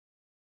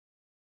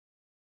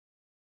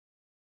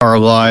Are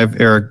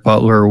live. Eric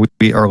Butler,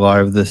 we are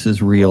live. This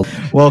is real.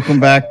 Welcome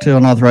back to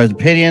Unauthorized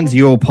Opinions,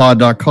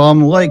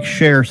 UOPod.com. Like,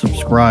 share,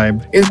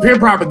 subscribe. It's pure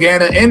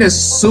propaganda and it's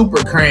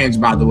super cringe,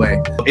 by the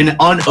way. An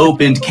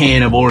unopened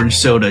can of orange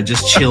soda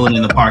just chilling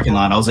in the parking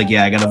lot. I was like,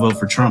 yeah, I gotta vote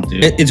for Trump,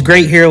 dude. It's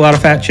great here, a lot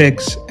of fat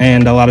chicks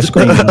and a lot of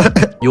screaming.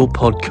 Your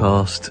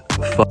podcast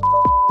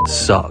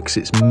sucks.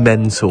 It's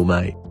mental,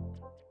 mate.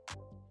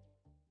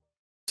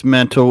 It's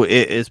mental.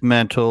 It is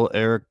mental.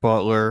 Eric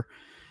Butler,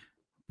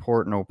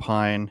 Port and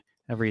Opine,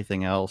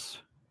 everything else.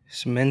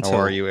 It's mental. How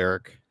are you,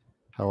 Eric?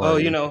 How are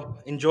you?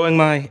 Enjoying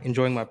my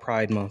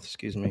Pride Month.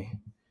 Excuse me.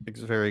 It's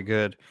very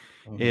good.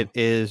 It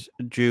is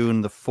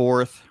June the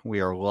 4th. We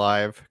are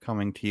live,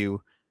 coming to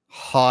you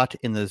hot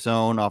in the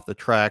zone off the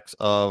tracks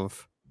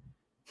of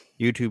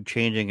YouTube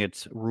changing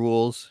its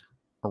rules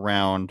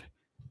around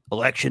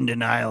election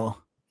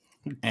denial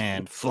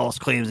and false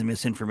claims and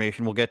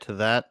misinformation. We'll get to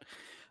that.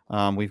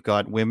 We've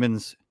got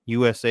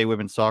USA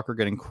women's soccer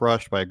getting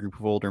crushed by a group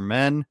of older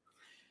men.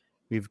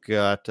 We've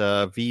got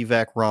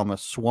Vivek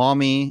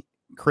Ramaswamy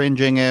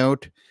cringing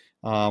out.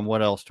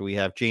 What else do we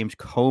have? James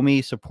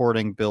Comey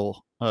supporting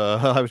Bill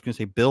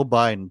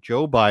Biden,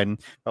 Joe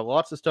Biden. Got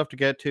lots of stuff to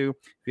get to.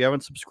 If you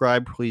haven't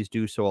subscribed, please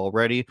do so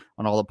already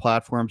on all the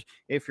platforms.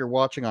 If you're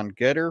watching on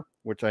Getter,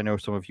 which I know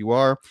some of you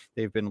are,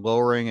 they've been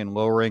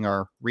lowering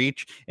our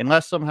reach.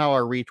 Unless somehow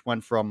our reach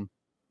went from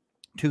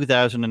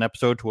 2,000 an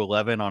episode to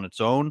 11 on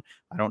its own.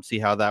 I don't see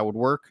how that would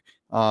work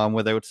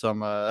without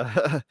some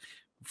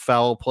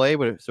foul play.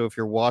 But so if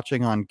you're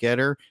watching on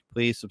Getter,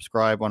 please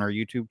subscribe on our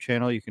YouTube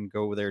channel. You can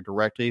go there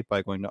directly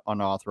by going to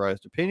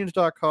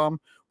unauthorizedopinions.com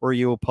or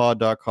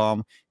uopod.com.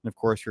 And of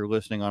course, you're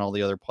listening on all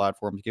the other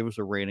platforms. Give us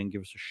a rating,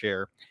 give us a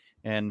share,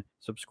 and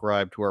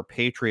subscribe to our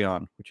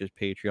Patreon, which is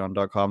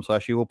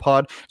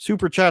patreon.com/uopod.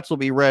 Super chats will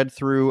be read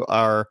through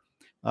our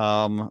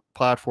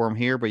platform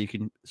here, but you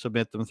can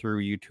submit them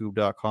through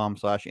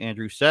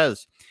youtube.com/Andrew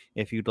Says.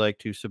 If you'd like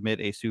to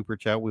submit a super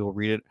chat, we will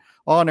read it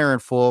on air in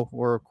full.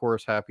 We're of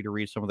course happy to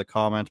read some of the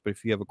comments, but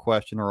if you have a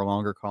question or a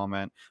longer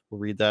comment, we'll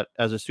read that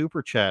as a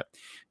super chat.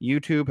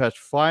 YouTube has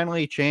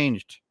finally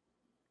changed,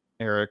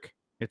 Eric.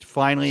 It's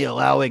finally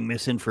allowing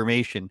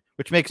misinformation,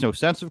 which makes no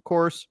sense, of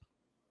course.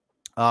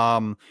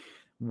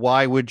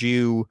 Why would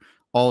you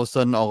all of a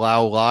sudden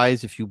allow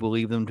lies if you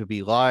believe them to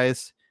be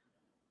lies?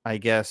 I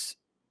guess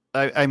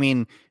I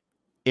mean,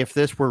 if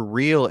this were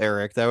real,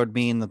 Eric, that would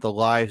mean that the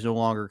lies no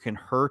longer can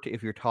hurt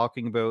if you're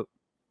talking about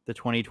the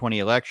 2020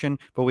 election.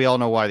 But we all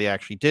know why they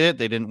actually did it.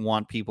 They didn't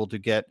want people to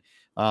get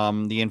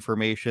the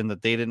information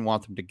that they didn't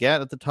want them to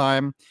get at the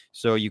time.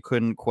 So you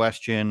couldn't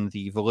question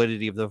the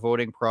validity of the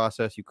voting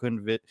process. You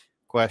couldn't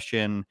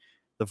question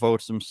the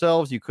votes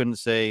themselves. You couldn't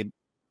say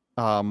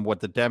what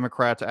the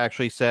Democrats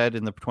actually said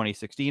in the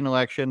 2016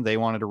 election. They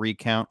wanted to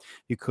recount.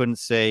 You couldn't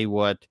say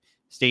what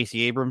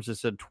Stacey Abrams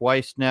has said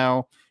twice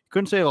now.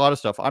 Couldn't say a lot of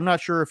stuff. I'm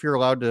not sure if you're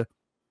allowed to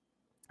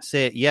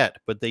say it yet,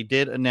 but they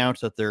did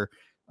announce that they're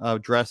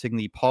addressing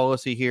the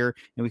policy here,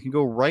 and we can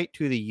go right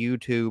to the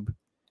YouTube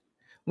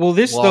blog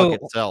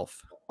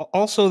itself.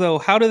 Also, though,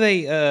 how do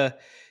they?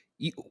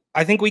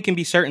 I think we can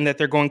be certain that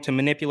they're going to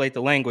manipulate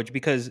the language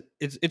because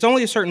it's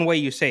only a certain way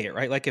you say it,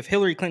 right? Like if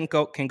Hillary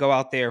Clinton can go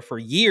out there for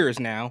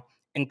years now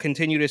and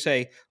continue to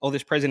say, "Oh,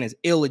 this president is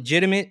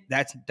illegitimate,"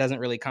 that doesn't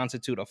really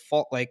constitute a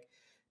fault. Like,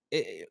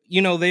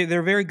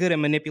 they're very good at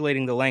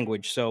manipulating the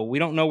language, so we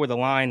don't know where the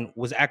line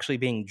was actually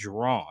being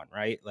drawn,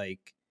 right? Like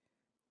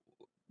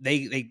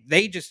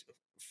they just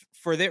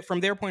from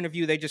their point of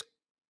view, they just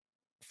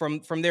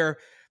from their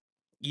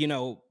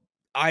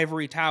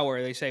ivory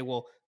tower, they say,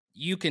 well,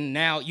 you can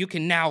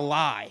now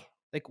lie.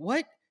 Like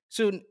what?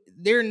 So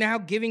they're now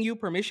giving you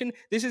permission.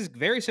 This is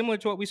very similar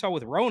to what we saw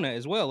with Rona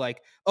as well.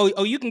 Like,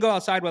 oh, you can go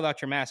outside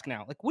without your mask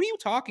now. Like, what are you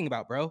talking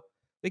about, bro?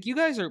 Like, you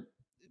guys are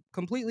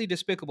completely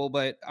despicable,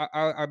 but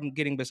I'm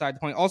getting beside the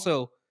point.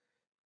 Also,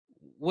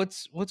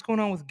 what's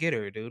going on with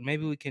Getter, dude?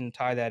 Maybe we can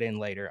tie that in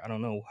later. I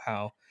don't know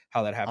how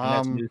that happened.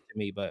 That's news to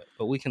me, but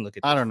we can look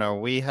at this. I don't know.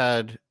 We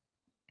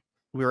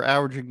were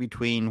averaging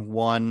between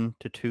 1,000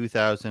 to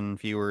 2,000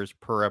 viewers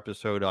per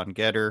episode on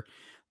Getter.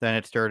 Then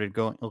it started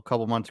going a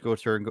couple months ago. It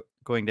started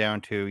going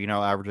down to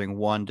averaging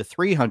 100 to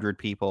 300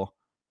 people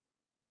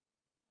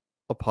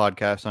a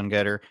podcast on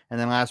Getter, and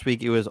then last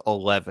week it was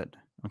 11.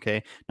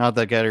 Okay, not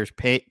that Getter's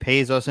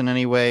pays us in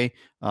any way.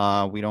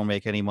 We don't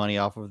make any money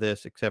off of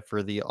this except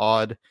for the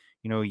odd,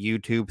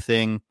 YouTube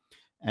thing,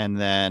 and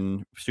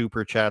then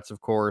super chats, of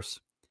course,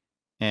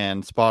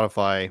 and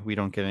Spotify. We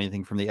don't get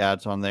anything from the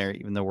ads on there,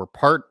 even though we're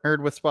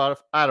partnered with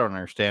Spotify. I don't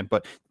understand,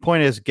 but the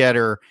point is,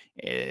 Getter,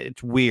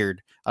 it's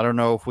weird. I don't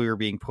know if we were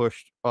being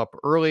pushed up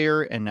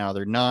earlier and now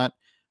they're not.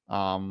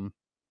 I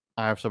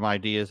have some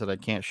ideas that I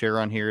can't share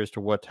on here as to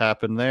what's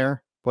happened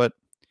there, but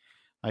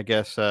I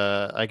guess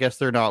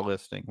they're not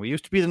listening. We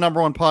used to be the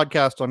number one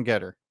podcast on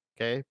Getter,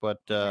 okay? But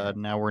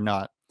now we're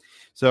not.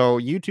 So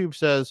YouTube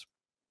says,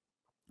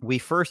 we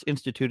first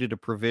instituted a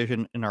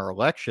provision in our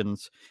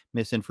elections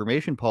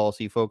misinformation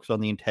policy focused on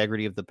the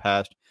integrity of the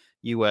past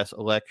U.S.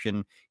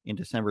 election in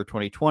December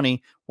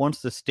 2020,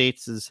 once the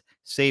state's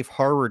safe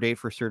harbor date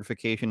for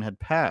certification had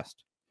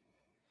passed.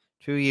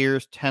 2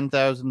 years, tens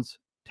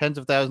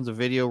of thousands of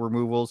video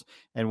removals,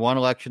 and one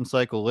election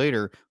cycle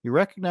later, we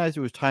recognized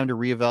it was time to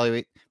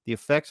reevaluate the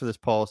effects of this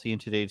policy in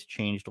today's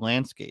changed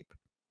landscape.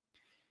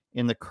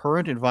 In the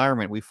current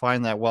environment, we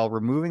find that while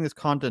removing this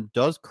content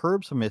does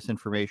curb some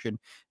misinformation, it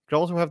could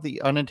also have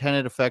the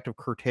unintended effect of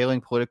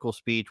curtailing political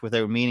speech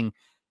without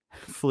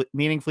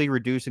meaningfully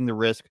reducing the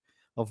risk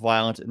of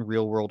violence and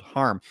real-world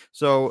harm.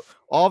 So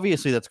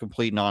obviously that's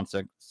complete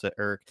nonsense,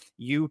 Eric.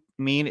 You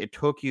mean it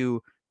took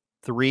you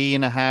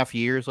 3.5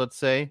 years, let's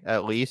say,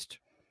 at least,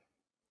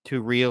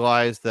 to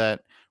realize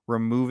that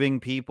removing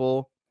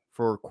people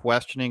for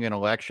questioning an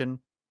election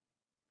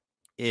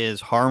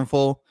is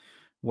harmful?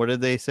 What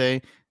did they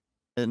say?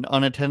 An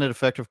unintended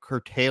effect of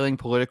curtailing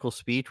political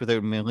speech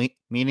without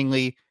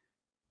meaningfully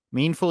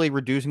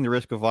reducing the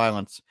risk of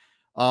violence.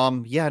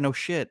 Yeah, no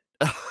shit.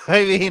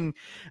 I mean,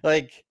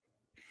 like,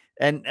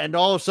 and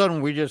all of a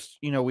sudden we've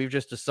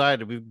just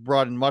decided we've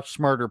brought in much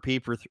smarter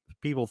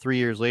people 3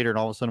 years later, and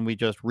all of a sudden we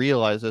just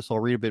realize this. I'll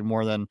read a bit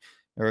more, then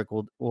Eric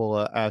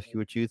will ask you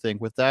what you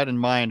think. With that in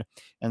mind,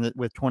 and that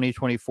with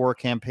 2024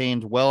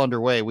 campaigns well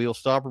underway, we will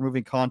stop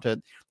removing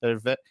content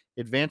that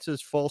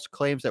advances false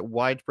claims that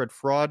widespread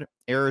fraud,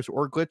 errors,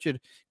 or glitches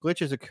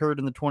occurred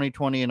in the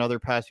 2020 and other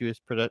past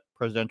U.S.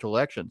 presidential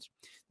elections.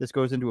 This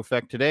goes into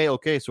effect today.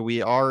 Okay, so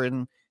we are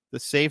in the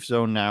safe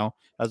zone now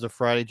as of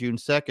Friday, June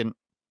 2nd.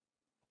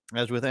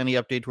 As with any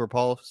update to our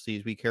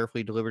policies, we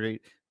carefully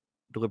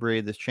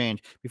deliberated this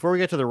change. Before we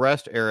get to the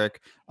rest,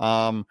 Eric,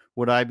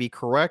 would I be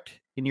correct,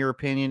 in your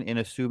opinion, in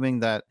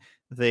assuming that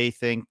they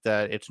think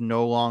that it's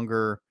no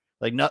longer,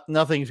 like,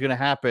 nothing's going to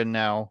happen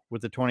now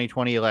with the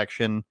 2020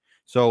 election,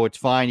 so it's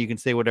fine, you can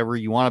say whatever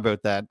you want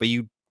about that, but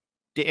you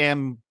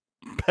damn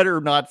better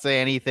not say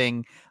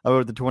anything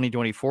about the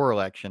 2024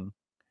 election?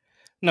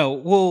 No,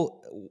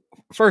 well,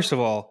 first of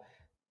all,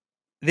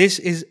 this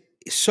is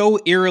so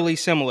eerily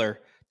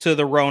similar to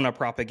the Rona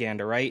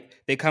propaganda, right?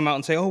 They come out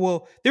and say, "Oh,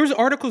 well, there was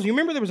articles. You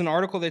remember there was an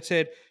article that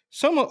said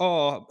some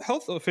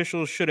health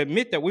officials should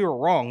admit that we were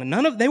wrong."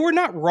 They were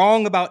not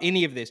wrong about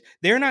any of this.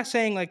 They're not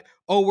saying like,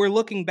 "Oh, we're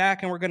looking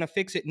back and we're going to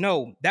fix it."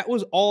 No, that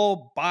was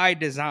all by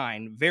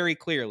design, very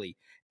clearly.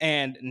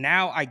 And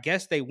now I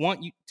guess they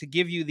want you to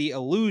give you the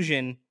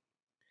illusion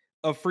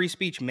of free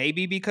speech,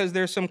 maybe because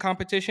there's some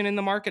competition in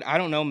the market. I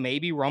don't know.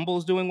 Maybe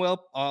Rumble's doing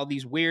well. All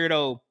these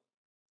weirdo,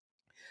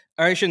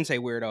 or I shouldn't say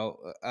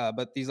weirdo,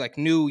 but these like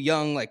new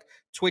young like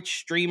Twitch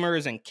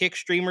streamers and Kick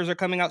streamers are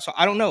coming out. So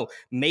I don't know.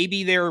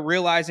 Maybe they're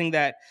realizing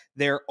that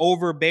their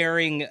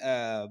overbearing,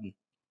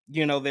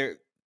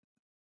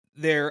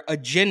 their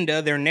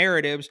agenda, their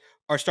narratives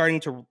are starting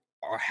to,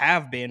 or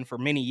have been for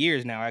many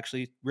years now,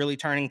 actually really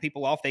turning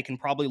people off. They can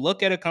probably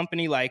look at a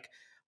company like,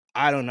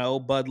 I don't know,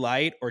 Bud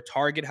Light or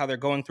Target, how they're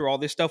going through all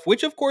this stuff,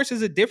 which of course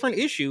is a different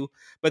issue,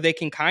 but they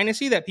can kind of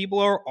see that people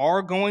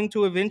are going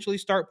to eventually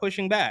start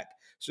pushing back.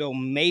 So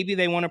maybe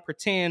they want to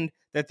pretend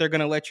that they're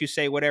going to let you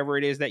say whatever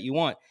it is that you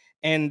want.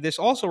 And this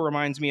also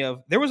reminds me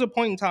of, there was a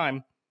point in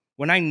time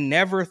when I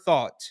never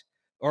thought,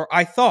 or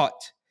I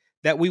thought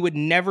that we would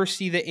never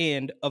see the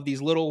end of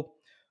these little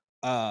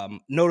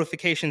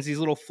notifications, these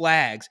little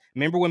flags.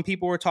 Remember when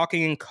people were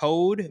talking in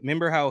code?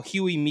 Remember how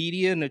Huey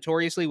Media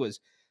notoriously was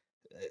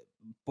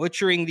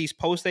butchering these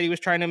posts that he was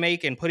trying to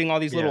make and putting all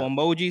these little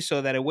emojis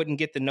so that it wouldn't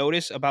get the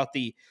notice about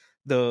the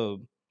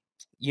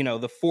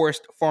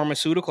forced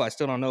pharmaceutical. I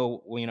still don't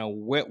know,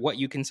 what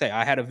you can say.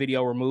 I had a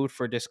video removed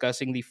for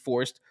discussing the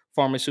forced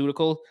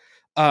pharmaceutical.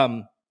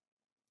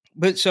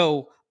 But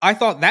so I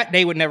thought that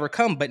day would never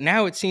come, but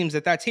now it seems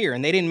that that's here.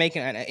 And they didn't make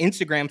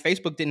Instagram,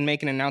 Facebook didn't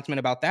make an announcement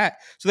about that.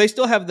 So they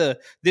still have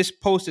this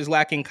post is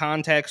lacking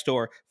context,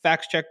 or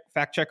fact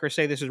checkers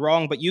say this is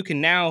wrong, but you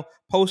can now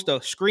post a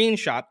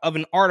screenshot of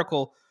an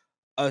article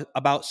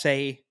about,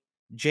 say,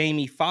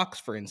 Jamie Foxx,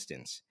 for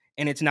instance,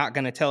 and it's not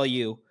going to tell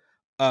you,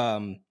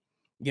 C19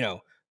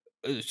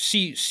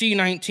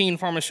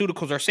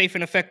 pharmaceuticals are safe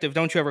and effective.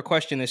 Don't you ever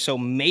question this. So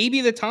maybe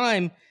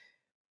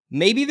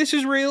this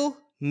is real.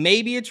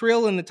 Maybe it's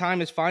real and the time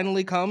has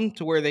finally come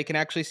to where they can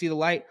actually see the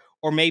light,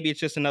 or maybe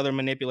it's just another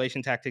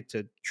manipulation tactic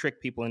to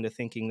trick people into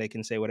thinking they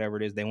can say whatever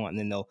it is they want, and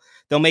then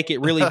they'll make it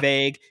really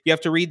vague. You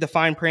have to read the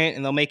fine print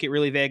and they'll make it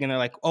really vague, and they're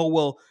like, "Oh,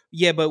 well,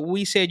 yeah, but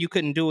we said you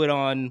couldn't do it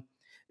on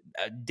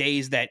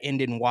days that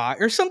end in Y,"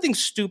 or something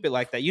stupid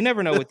like that. You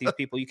never know with these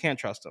people. You can't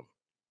trust them.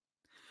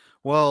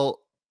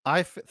 Well,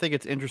 I think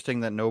it's interesting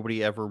that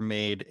nobody ever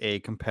made a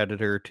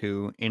competitor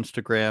to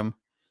Instagram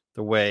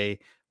the way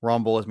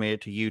Rumble has made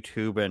it to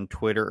YouTube and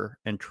Twitter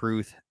and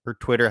Truth, or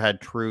Twitter had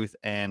Truth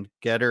and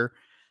Getter.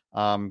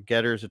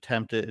 Getter's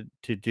attempted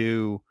to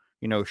do,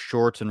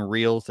 shorts and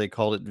reels. They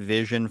called it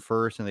Vision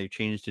first, and they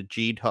changed to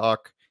G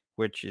Talk,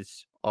 which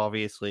is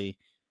obviously,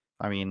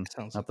 not like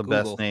the Google.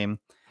 best name.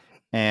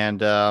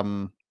 And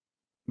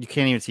you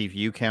can't even see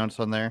view counts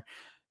on there.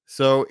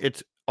 So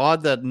it's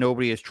odd that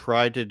nobody has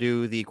tried to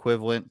do the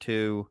equivalent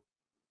to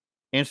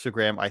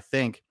Instagram, I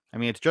think.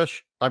 It's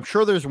just, I'm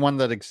sure there's one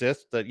that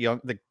exists that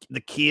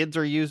the kids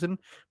are using,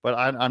 but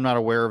I'm not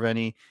aware of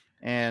any.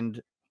 And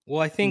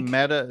Well, I think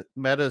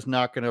Meta's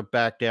not going to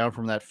back down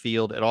from that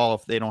field at all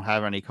if they don't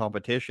have any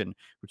competition,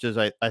 which is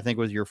I think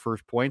was your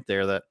first point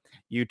there, that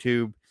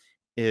YouTube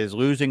is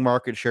losing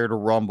market share to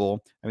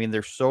Rumble. I mean,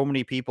 there's so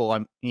many people.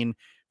 I mean,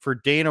 for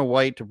Dana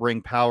White to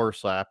bring Power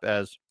Slap,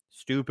 as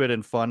stupid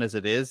and fun as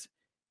it is,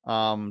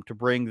 to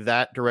bring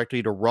that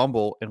directly to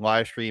Rumble and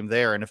live stream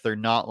there, and if they're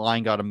not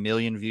lying, got 1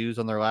 million views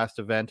on their last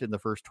event in the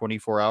first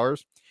 24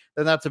 hours,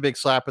 then that's a big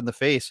slap in the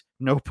face,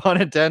 no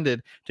pun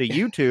intended, to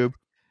YouTube.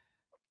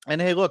 And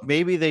hey, look,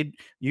 maybe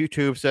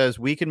YouTube says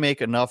we can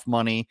make enough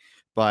money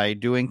by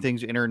doing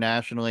things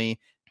internationally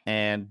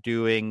and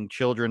doing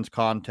children's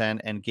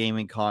content and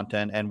gaming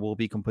content, and we'll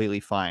be completely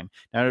fine.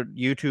 Now,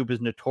 YouTube has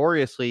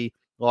notoriously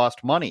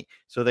lost money,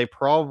 so they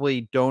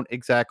probably don't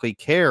exactly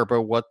care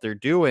about what they're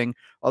doing,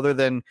 other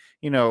than,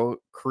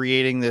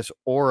 creating this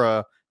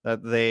aura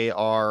that they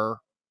are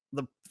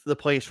the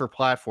place for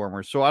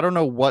platformers. So I don't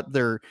know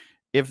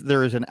if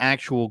there is an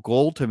actual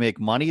goal to make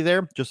money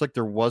there, just like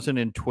there wasn't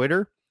in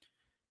Twitter.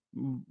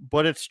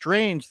 But it's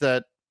strange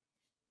that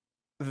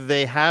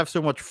they have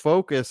so much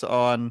focus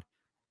on,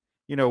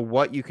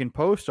 what you can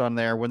post on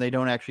there when they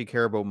don't actually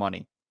care about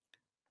money.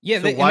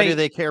 Yeah. So why do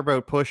they care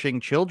about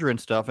pushing children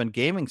stuff and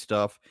gaming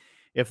stuff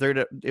if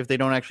they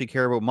don't actually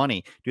care about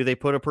money? Do they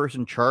put a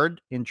person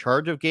in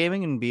charge of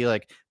gaming and be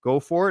like, go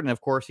for it? And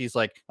of course he's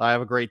like, I have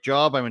a great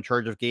job. I'm in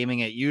charge of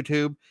gaming at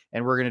YouTube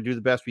and we're going to do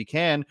the best we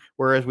can.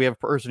 Whereas we have a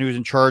person who's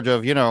in charge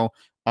of,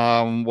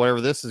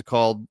 whatever this is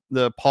called,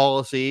 the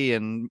policy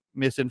and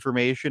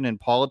misinformation and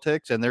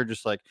politics. And they're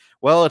just like,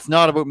 well, it's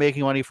not about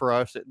making money for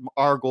us.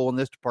 Our goal in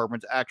this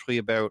department is actually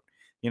about,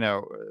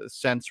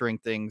 censoring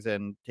things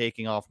and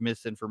taking off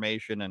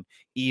misinformation and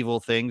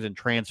evil things and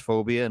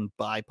transphobia and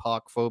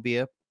BIPOC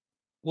phobia.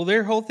 Well,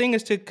 their whole thing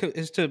is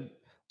to,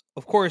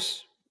 of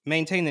course,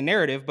 maintain the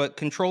narrative, but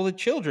control the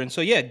children.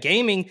 So yeah,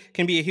 gaming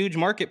can be a huge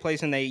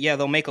marketplace, and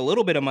they'll make a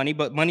little bit of money,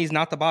 but money's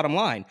not the bottom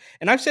line.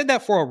 And I've said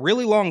that for a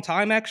really long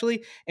time,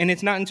 actually. And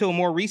it's not until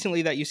more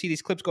recently that you see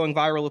these clips going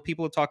viral of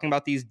people talking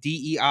about these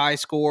DEI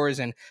scores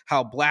and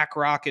how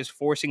BlackRock is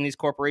forcing these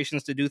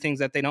corporations to do things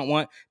that they don't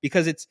want,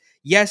 because it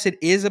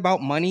is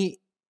about money.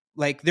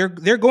 Like they're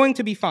going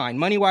to be fine.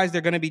 Money-wise,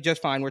 they're going to be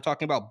just fine. We're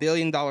talking about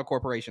billion-dollar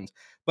corporations.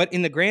 But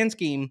in the grand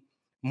scheme,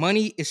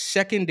 money is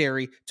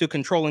secondary to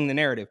controlling the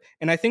narrative.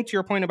 And I think to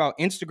your point about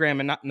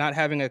Instagram and not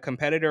having a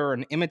competitor or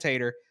an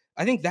imitator,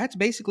 I think that's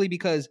basically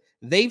because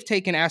they've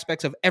taken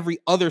aspects of every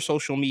other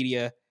social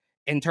media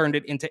and turned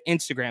it into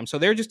Instagram. So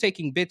they're just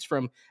taking bits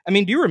from,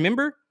 do you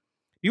remember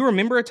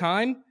a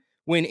time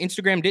when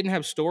Instagram didn't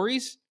have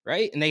stories,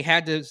 right? And they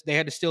had to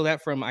steal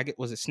that from,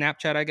 was it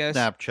Snapchat, I guess?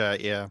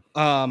 Snapchat, yeah.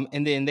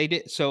 And then they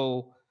did,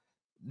 so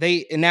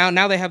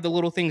now they have the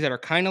little things that are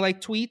kind of like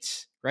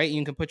tweets, right?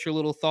 You can put your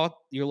little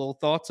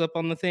thoughts up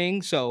on the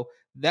thing. So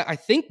that, I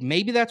think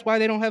maybe that's why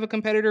they don't have a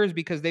competitor, is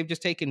because they've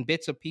just taken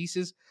bits of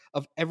pieces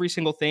of every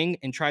single thing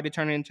and tried to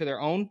turn it into their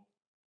own.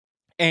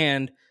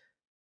 And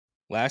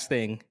last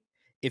thing,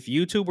 if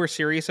YouTube were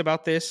serious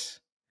about this,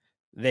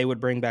 they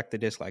would bring back the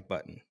dislike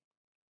button.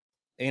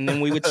 And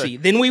then we would see.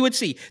 Then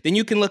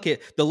you can look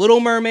at The Little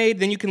Mermaid.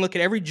 Then you can look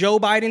at every Joe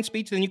Biden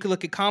speech. Then you can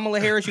look at Kamala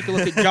Harris. You can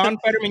look at John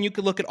Fetterman. You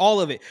can look at all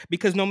of it.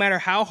 Because no matter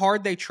how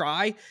hard they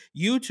try,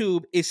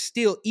 YouTube is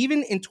still,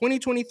 even in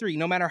 2023,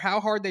 no matter how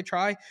hard they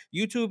try,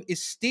 YouTube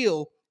is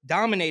still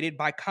dominated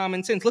by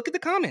common sense. Look at the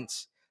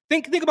comments.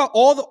 Think about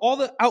all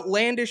the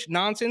outlandish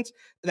nonsense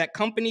that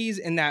companies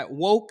and that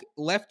woke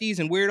lefties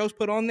and weirdos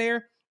put on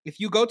there. If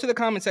you go to the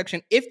comment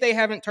section, if they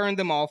haven't turned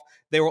them off,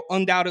 there will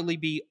undoubtedly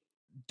be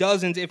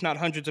dozens, if not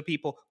hundreds of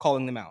people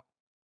calling them out.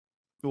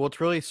 Well, it's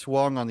really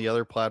swung on the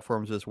other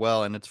platforms as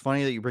well. And it's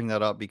funny that you bring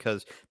that up,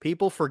 because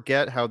people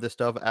forget how this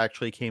stuff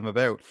actually came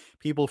about.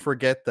 People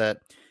forget that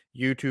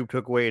YouTube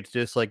took away its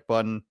dislike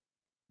button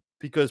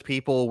because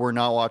people were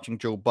not watching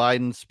Joe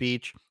Biden's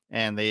speech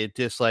and they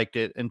disliked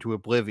it into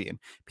oblivion.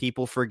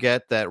 People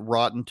forget that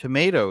Rotten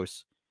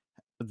Tomatoes,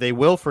 they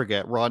will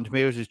forget Rotten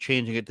Tomatoes is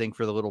changing its thing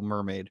for The Little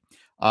Mermaid.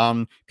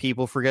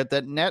 People forget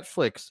that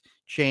Netflix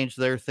changed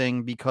their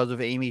thing because of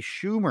Amy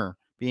Schumer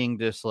being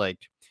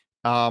disliked.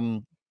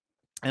 And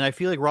I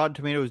feel like Rotten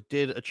Tomatoes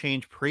did a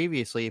change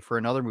previously for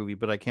another movie,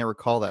 but I can't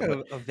recall that.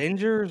 But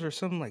Avengers or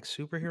some like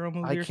superhero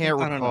movie. I can't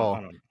recall.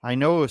 I don't know. I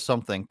know it was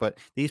something, but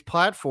these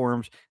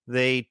platforms,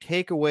 they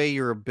take away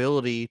your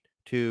ability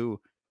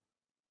to,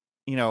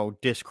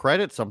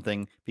 discredit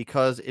something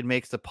because it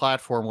makes the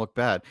platform look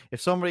bad. If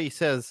somebody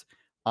says,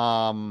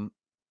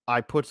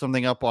 I put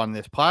something up on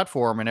this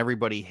platform and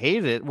everybody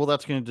hated it, well,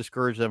 that's going to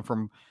discourage them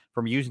from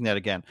using that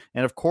again.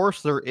 And of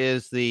course, there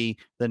is the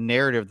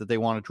narrative that they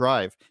want to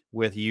drive.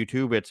 With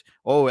YouTube, it's,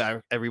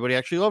 everybody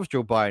actually loves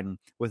Joe Biden.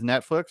 With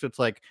Netflix, it's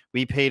like,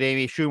 we paid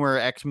Amy Schumer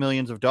X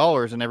millions of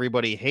dollars and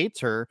everybody hates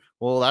her.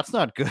 Well, that's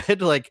not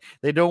good. Like,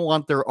 they don't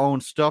want their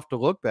own stuff to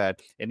look bad.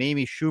 And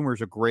Amy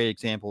Schumer's a great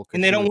example.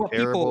 And they don't want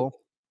people.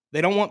 They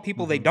don't want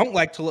people they don't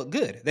like to look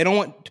good. They don't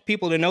want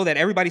people to know that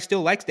everybody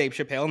still likes Dave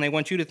Chappelle, and they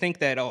want you to think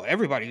that,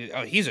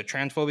 he's a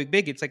transphobic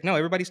bigot. It's like, no,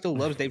 everybody still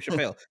loves Dave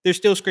Chappelle. They're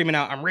still screaming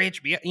out, I'm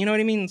rich. You know what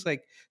I mean? It's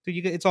like,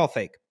 it's all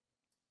fake.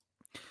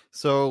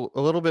 So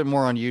a little bit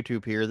more on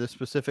YouTube here. This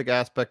specific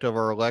aspect of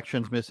our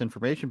elections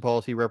misinformation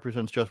policy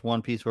represents just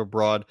one piece of a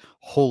broad,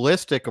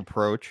 holistic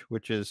approach,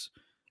 which is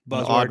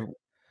an Buzzword.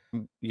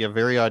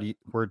 very odd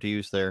word to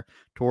use there,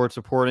 towards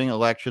supporting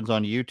elections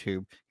on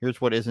YouTube. Here's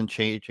what isn't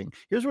changing.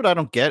 Here's what I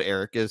don't get,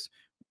 Eric, is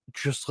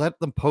just let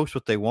them post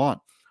what they want.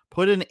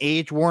 Put an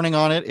age warning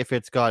on it if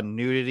it's got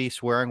nudity,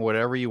 swearing,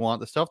 whatever you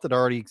want, the stuff that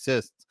already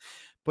exists.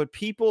 But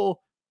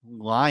people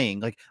lying,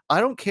 like,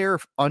 I don't care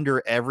if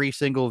under every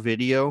single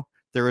video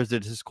there is a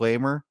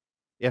disclaimer.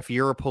 If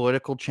you're a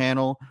political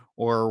channel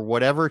or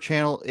whatever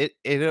channel, it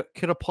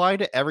could apply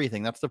to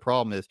everything. That's the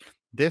problem, is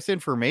this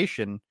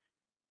information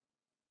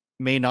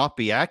may not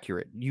be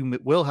accurate. You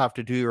will have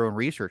to do your own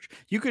research.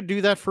 You could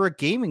do that for a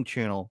gaming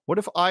channel. What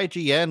if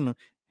IGN,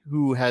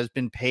 who has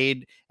been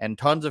paid, and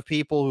tons of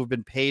people who've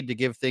been paid to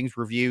give things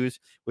reviews,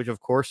 which of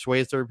course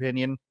sways their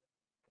opinion,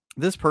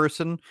 this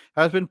person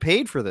has been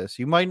paid for this.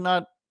 You might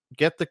not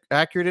get the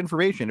accurate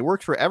information. It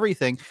works for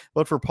everything,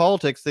 but for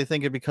politics, they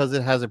think it because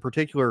it has a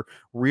particular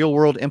real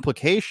world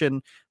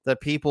implication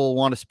that people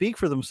want to speak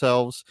for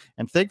themselves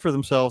and think for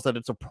themselves that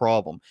it's a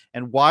problem.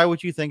 And why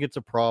would you think it's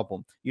a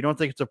problem? You don't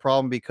think it's a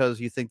problem because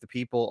you think the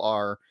people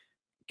are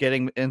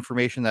getting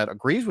information that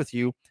agrees with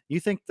you. You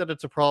think that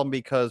it's a problem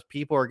because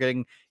people are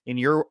getting, in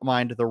your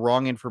mind, the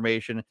wrong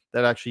information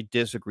that actually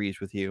disagrees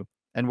with you.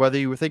 And whether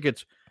you think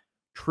it's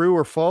true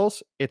or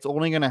false, it's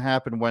only going to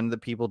happen when the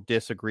people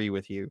disagree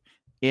with you.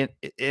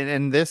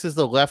 And this is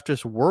the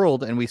leftist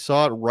world, and we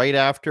saw it right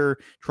after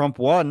Trump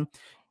won,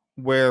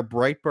 where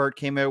Breitbart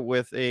came out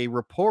with a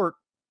report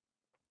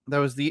that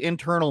was the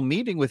internal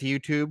meeting with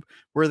YouTube,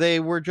 where they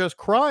were just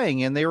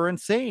crying and they were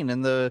insane.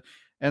 And the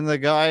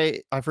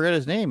guy, I forget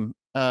his name.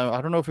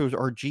 I don't know if it was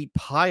Arjit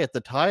Pai at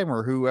the time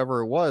or whoever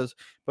it was,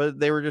 but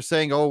they were just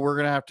saying, "Oh,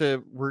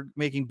 we're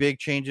making big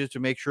changes to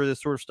make sure this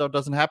sort of stuff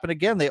doesn't happen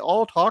again." They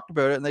all talked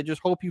about it, and they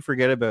just hope you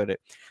forget about it.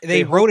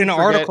 They hope wrote you an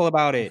forget- article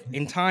about it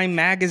in Time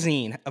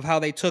magazine of how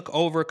they took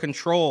over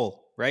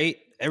control, right?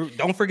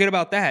 Don't forget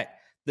about that.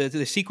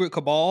 The secret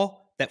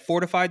cabal that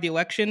fortified the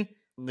election.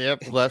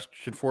 Yep,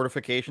 election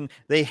fortification.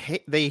 They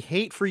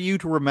hate for you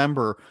to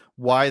remember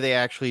why they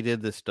actually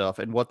did this stuff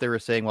and what they were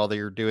saying while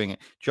they were doing it.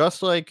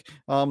 Just like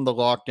the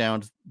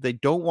lockdowns, they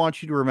don't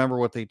want you to remember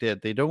what they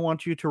did. They don't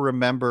want you to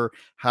remember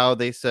how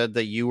they said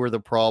that you were the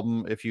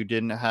problem if you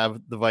didn't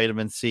have the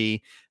vitamin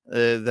C,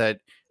 that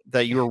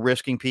you were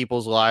risking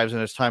people's lives,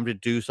 and it's time to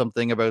do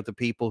something about the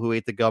people who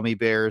ate the gummy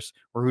bears,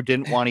 or who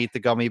didn't want to eat the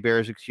gummy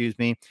bears, excuse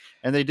me.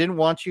 And they didn't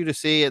want you to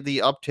see the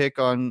uptick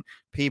on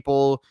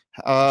people,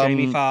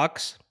 Jamie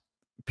Foxx.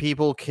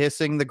 people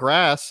kissing the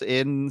grass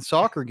in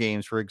soccer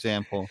games, for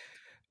example.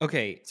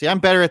 Okay. See, I'm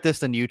better at this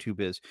than YouTube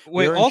is.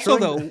 Wait, also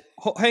though,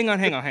 hang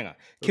on.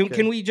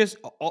 Can we just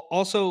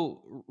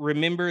also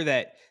remember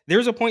that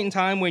there's a point in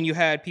time when you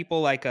had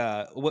people like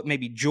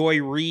maybe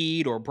Joy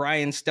Reid or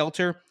Brian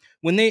Stelter,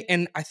 when they,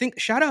 and I think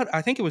shout out,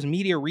 I think it was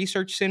Media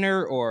Research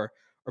Center or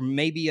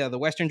maybe the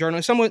Western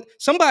Journal,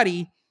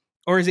 somebody,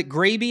 or is it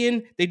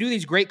Grabian? They do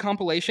these great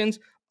compilations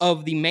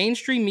of the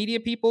mainstream media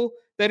people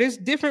that is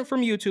different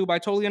from YouTube. I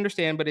totally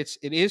understand, but it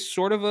is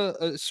sort of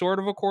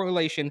a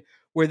correlation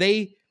where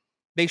they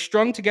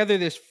strung together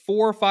this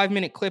 4 or 5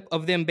 minute clip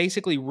of them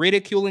basically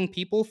ridiculing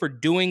people for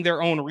doing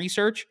their own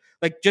research.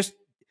 Like, just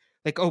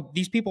like, oh,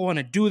 these people want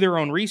to do their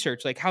own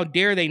research. Like, how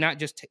dare they not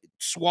just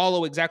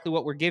swallow exactly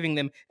what we're giving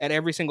them at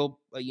every single,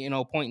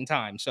 point in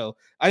time. So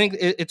I think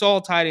it's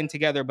all tied in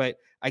together. But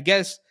I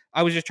guess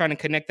I was just trying to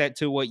connect that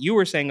to what you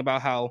were saying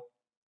about how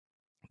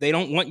they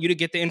don't want you to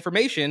get the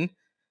information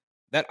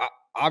that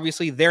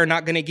obviously they're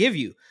not going to give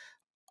you.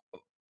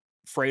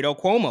 Fredo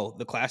Cuomo,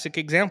 the classic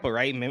example,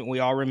 right? We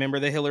all remember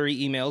the Hillary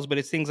emails, but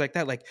it's things like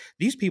that. Like,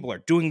 these people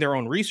are doing their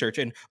own research,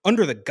 and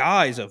under the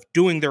guise of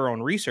doing their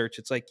own research,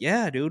 it's like,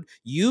 yeah, dude,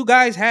 you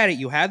guys had it.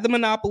 You had the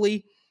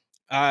monopoly.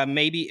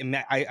 Maybe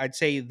I'd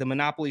say the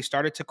monopoly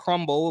started to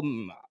crumble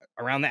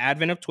around the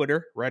advent of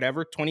Twitter, right?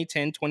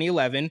 2010,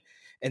 2011.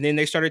 And then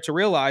they started to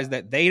realize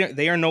that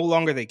they are no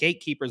longer the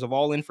gatekeepers of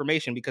all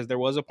information, because there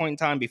was a point in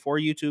time before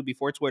YouTube,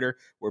 before Twitter,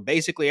 where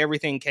basically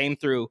everything came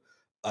through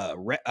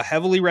a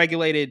heavily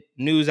regulated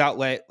news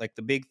outlet, like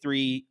the big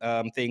three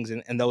things.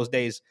 And those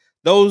days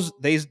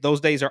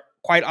are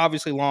quite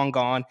obviously long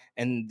gone.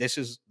 And this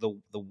is the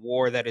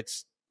war that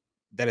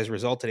has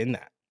resulted in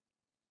that.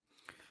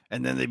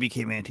 And then they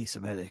became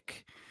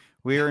anti-Semitic.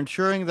 We are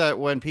ensuring that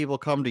when people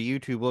come to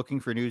YouTube looking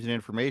for news and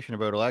information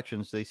about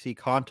elections, they see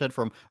content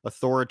from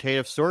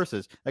authoritative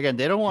sources. Again,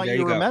 they don't want you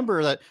to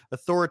remember that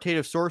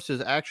authoritative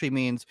sources actually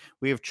means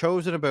we have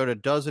chosen about a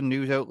dozen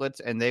news outlets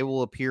and they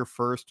will appear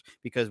first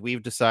because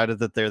we've decided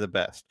that they're the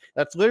best.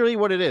 That's literally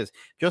what it is.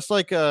 Just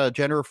like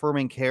gender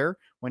affirming care,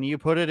 when you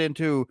put it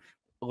into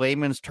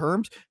layman's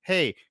terms,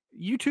 hey,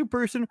 YouTube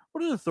person,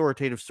 what does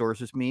authoritative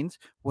sources means?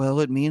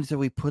 Well, it means that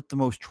we put the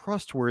most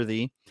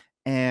trustworthy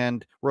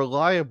and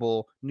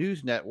reliable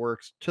news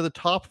networks to the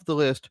top of the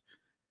list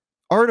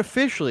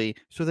artificially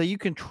so that you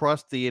can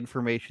trust the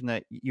information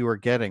that you are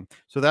getting.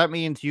 So that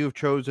means you've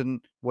chosen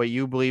what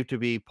you believe to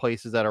be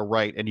places that are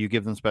right and you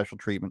give them special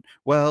treatment.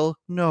 Well,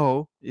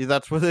 no,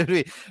 that's what they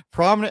do.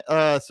 Prominent.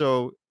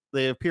 So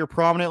they appear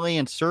prominently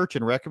in search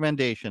and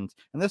recommendations.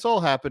 And this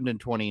all happened in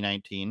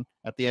 2019.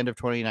 At the end of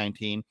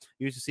 2019,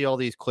 you used to see all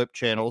these clip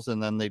channels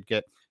and then they'd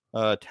get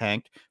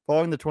tanked.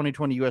 Following the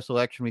 2020 U.S.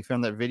 election, we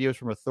found that videos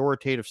from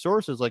authoritative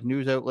sources like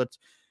news outlets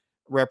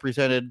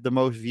represented the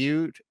most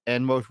viewed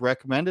and most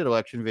recommended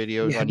election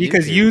videos on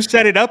because YouTube. you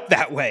set it up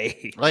that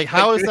way. Like,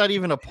 how is that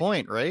even a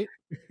point, right?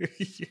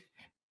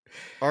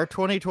 Our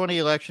 2020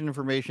 election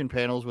information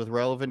panels with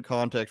relevant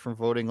context from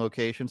voting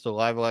locations to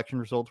live election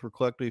results were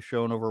collectively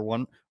shown over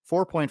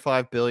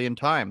 4.5 billion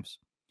times.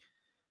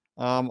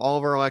 All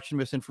of our election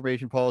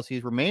misinformation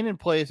policies remain in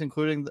place,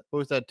 including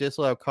those that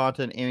disallow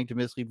content aiming to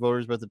mislead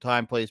voters about the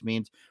time, place,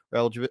 means, or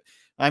eligibility.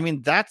 I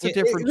mean, that's a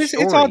different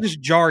story. It's all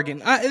just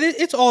jargon.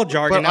 It's all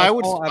jargon. But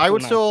I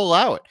would still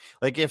allow it.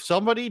 Like, if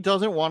somebody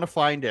doesn't want to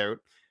find out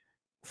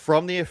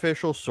from the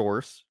official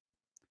source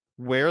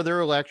where their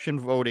election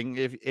voting,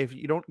 if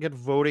you don't get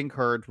voting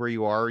cards where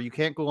you are, or you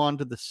can't go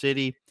onto the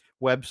city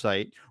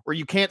website, or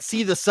you can't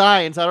see the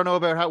signs. I don't know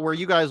about where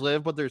you guys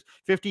live, but there's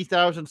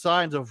 50,000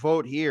 signs of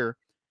vote here.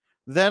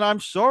 Then I'm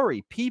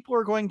sorry, people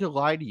are going to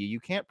lie to you. You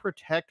can't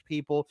protect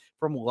people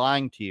from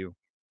lying to you.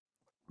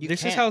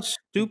 This is how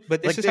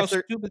stupid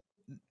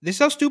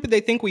they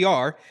think we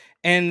are,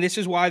 and this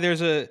is why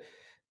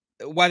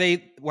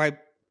why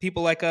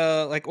people like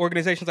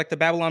organizations like the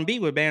Babylon Bee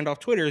were banned off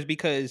Twitter, is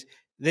because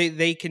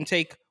they can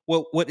take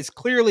what is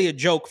clearly a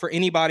joke for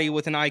anybody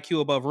with an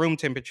IQ above room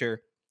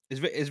temperature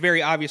is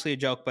very obviously a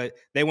joke, but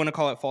they want to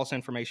call it false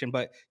information.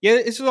 But yeah,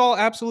 this is all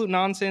absolute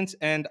nonsense,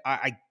 and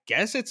I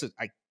guess it's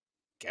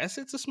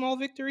a small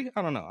victory.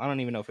 I don't know. I don't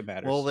even know if it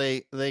matters. Well,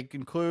 they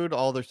conclude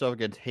all their stuff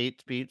against hate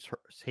speech,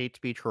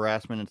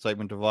 harassment,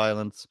 incitement to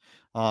violence.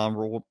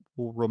 Will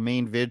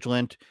remain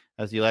vigilant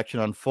as the election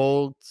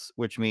unfolds,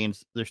 which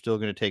means they're still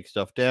going to take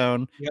stuff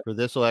down for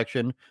this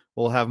election.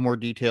 We'll have more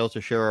details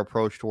to share our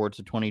approach towards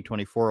the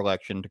 2024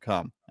 election to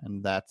come,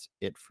 and that's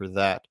it for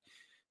that.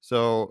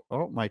 So,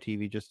 my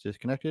TV just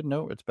disconnected.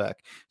 No, it's back.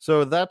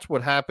 So that's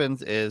what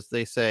happens is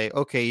they say,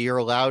 okay, you're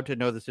allowed to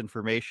know this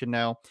information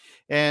now.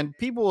 And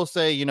people will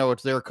say,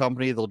 it's their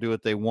company. They'll do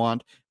what they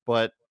want.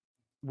 But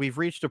we've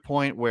reached a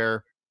point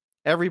where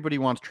everybody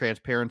wants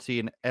transparency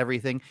and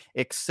everything,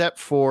 except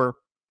for,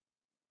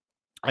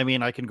 I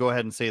can go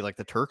ahead and say like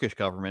the Turkish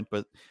government,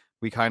 but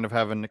we kind of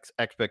have an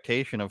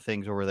expectation of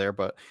things over there.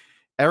 But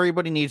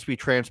everybody needs to be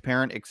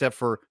transparent except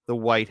for the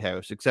White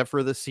House, except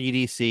for the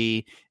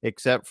CDC,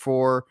 except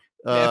for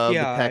the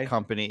tech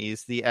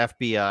companies, the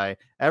FBI.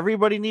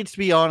 Everybody needs to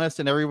be honest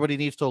and everybody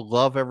needs to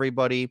love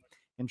everybody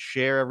and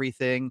share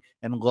everything,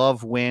 and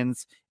love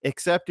wins,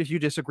 except if you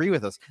disagree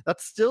with us.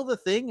 That's still the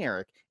thing,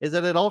 Eric, is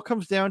that it all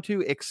comes down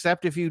to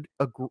except if you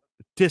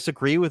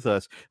disagree with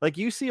us. Like,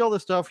 you see all the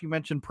stuff, you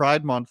mentioned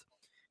Pride Month.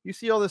 You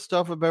see all this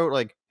stuff about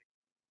like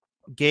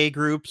gay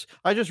groups.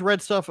 I just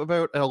read stuff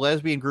about a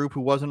lesbian group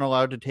who wasn't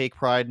allowed to take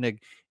part in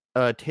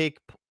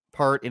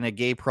a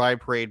gay pride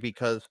parade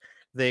because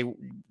they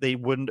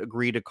wouldn't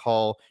agree to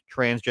call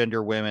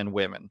transgender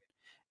women.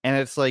 And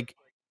it's like,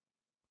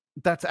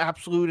 that's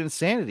absolute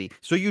insanity.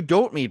 So you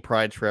don't need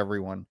prides for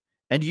everyone.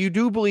 And you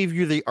do believe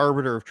you're the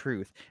arbiter of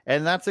truth.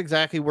 And that's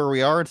exactly where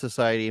we are in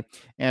society.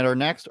 And our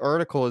next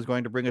article is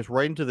going to bring us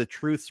right into the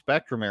truth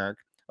spectrum, Eric.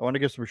 I want to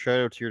give some shout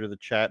outs here to the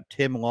chat.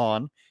 Tim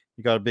Lawn,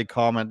 you got a big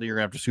comment that you're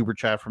going to have to super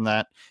chat from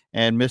that.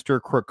 And Mr.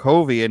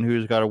 Krakovian,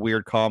 who's got a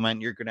weird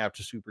comment, you're going to have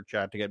to super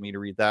chat to get me to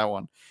read that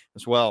one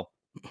as well.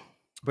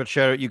 But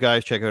shout out, you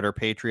guys, check out our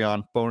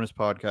Patreon bonus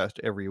podcast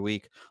every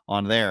week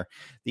on there.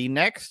 The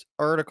next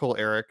article,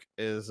 Eric,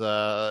 is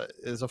a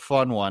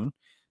fun one.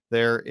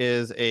 There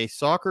is a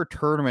soccer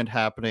tournament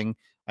happening.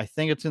 I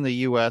think it's in the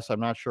U.S. I'm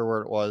not sure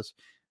where it was.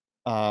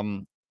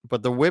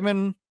 But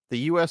the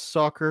U.S.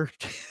 soccer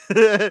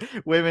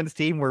women's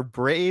team were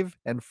brave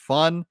and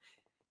fun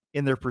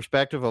in their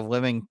perspective of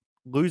losing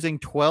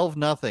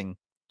 12-0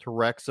 to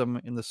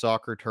Wrexham in the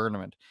soccer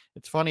tournament.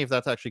 It's funny if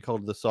that's actually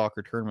called the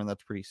soccer tournament.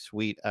 That's pretty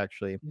sweet,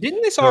 actually.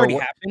 Didn't this already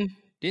happen?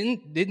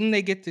 Didn't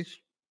they get this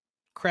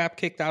crap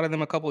kicked out of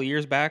them a couple of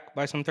years back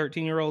by some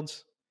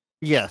 13-year-olds?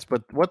 Yes,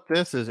 but what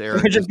this is,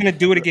 Eric, they're just going to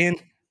do it again.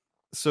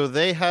 So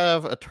they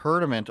have a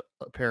tournament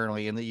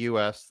apparently in the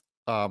U.S.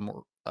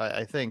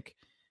 I think.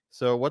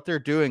 So what they're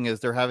doing is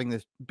they're having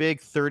this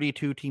big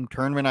 32-team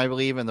tournament, I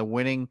believe, and the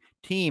winning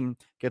team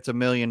gets $1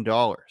 million.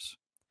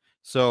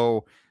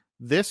 So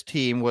this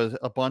team was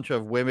a bunch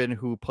of women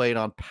who played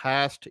on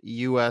past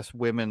U.S.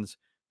 women's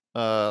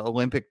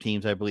Olympic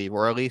teams, I believe,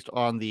 or at least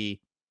on the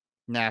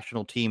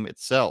national team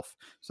itself.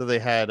 So they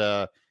had,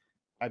 I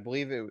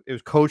believe it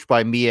was coached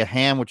by Mia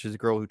Hamm, which is a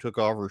girl who took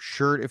off her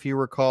shirt, if you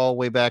recall,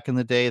 way back in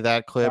the day,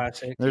 that clip.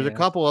 Classic, There's a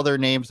couple other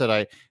names that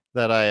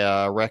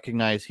I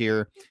recognize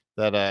here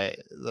that I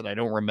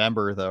don't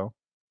remember, though.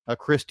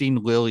 Christine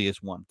Lilly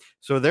is one.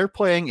 So they're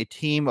playing a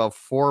team of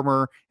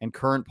former and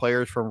current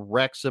players from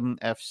Wrexham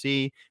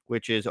FC,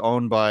 which is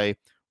owned by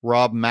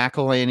Rob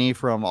McElhaney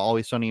from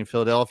Always Sunny in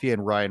Philadelphia,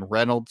 and Ryan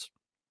Reynolds,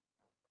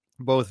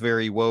 both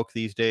very woke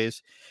these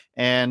days,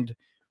 and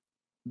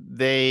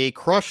they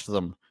crushed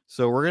them.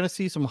 So we're going to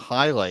see some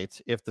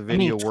highlights if the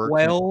video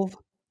works.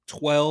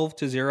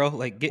 12-0.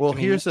 Like,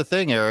 here's the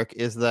thing, Eric,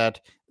 is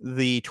that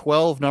the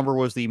 12 number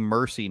was the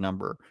mercy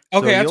number.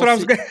 Okay, that's what I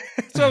was going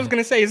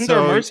to say. Isn't there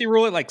a mercy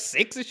rule at like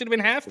 6? It should have been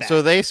half that.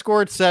 So they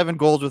scored 7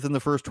 goals within the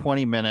first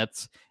 20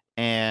 minutes,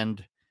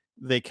 and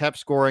they kept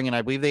scoring, and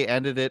I believe they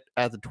ended it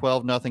at the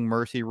 12-0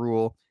 mercy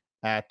rule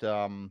at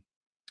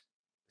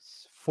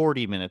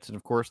 40 minutes. And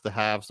of course, the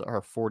halves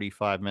are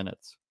 45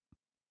 minutes.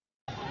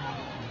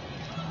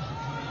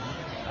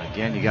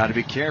 Again, you got to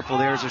be careful.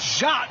 There's a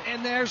shot,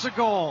 and there's a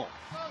goal.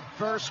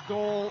 First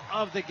goal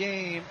of the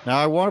game. Now,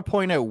 I want to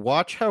point out,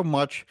 watch how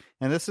much,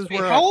 and this is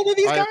where how old are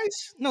these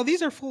guys? No,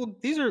 these are full.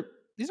 These are.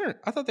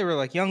 I thought they were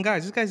like young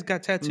guys. This guy's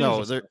got tattoos.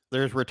 No,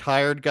 there's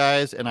retired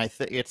guys, and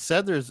it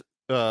said there's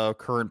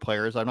current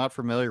players. I'm not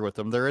familiar with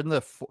them. They're in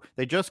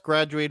they just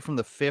graduated from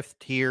the 5th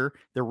tier.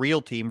 The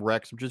real team,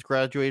 Wrexham, just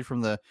graduated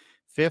from the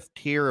 5th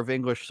tier of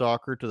English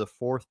soccer to the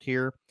 4th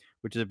tier,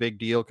 which is a big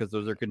deal because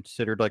those are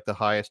considered like the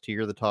highest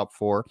tier, the top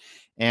 4.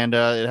 And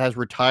it has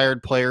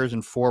retired players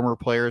and former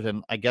players,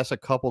 and I guess a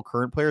couple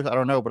current players. I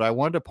don't know, but I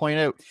wanted to point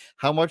out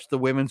how much the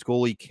women's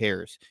goalie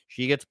cares.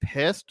 She gets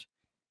pissed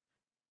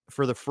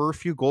for the first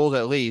few goals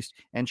at least,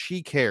 and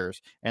she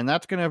cares. And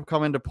that's going to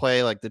come into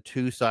play, like the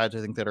two sides, I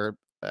think, that are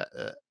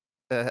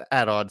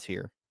at odds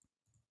here.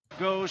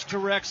 Goes to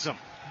Wrexham.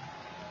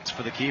 It's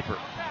for the keeper.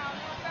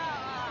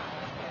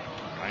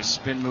 Nice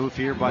spin move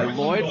here by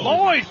Lloyd.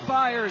 Lloyd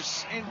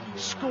fires and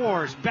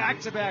scores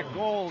back-to-back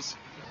goals.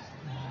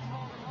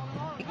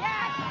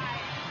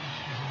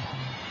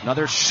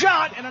 Another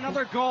shot and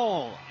another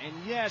goal. And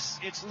yes,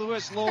 it's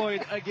Lewis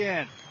Lloyd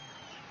again.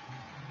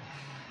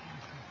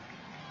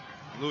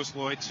 Lewis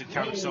Lloyd should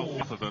count himself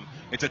off of him.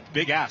 It's a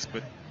big ask,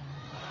 but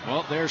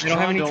well, there's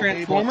Trundle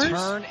able to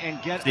turn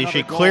and get another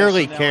she goal,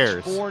 clearly so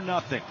cares.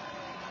 4-0.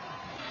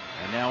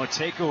 And now a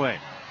takeaway.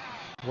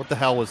 What the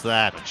hell was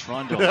that? But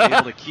Trundle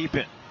able to keep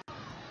it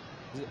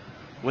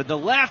with the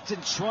left,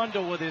 and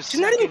Trundle with his. She's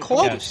not even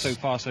close. Yeah, so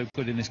far so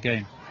good in this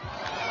game.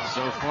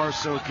 So far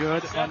so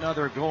good.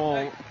 Another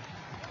goal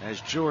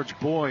as George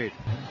Boyd.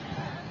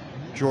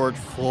 George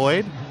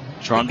Floyd?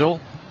 Trundle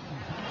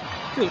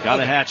got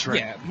a hat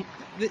trick. Yeah.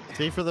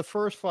 See, for the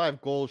first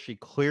 5 goals, she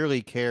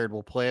clearly cared.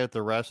 We'll play out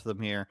the rest of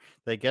them here.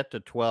 They get to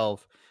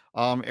 12.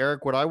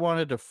 Eric, what I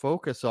wanted to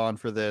focus on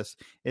for this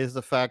is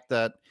the fact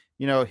that,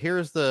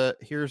 here's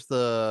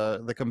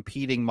the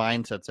competing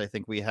mindsets I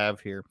think we have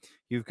here.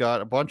 You've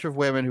got a bunch of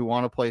women who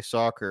want to play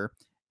soccer,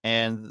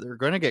 and they're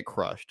going to get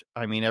crushed.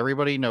 I mean,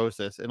 everybody knows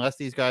this. Unless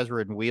these guys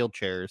were in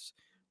wheelchairs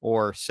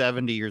or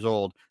 70 years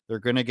old, they're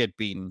going to get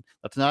beaten.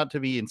 That's not to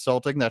be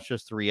insulting. That's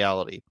just the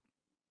reality.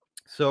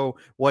 So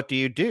what do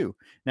you do?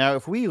 Now,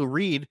 if we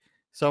read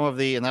some of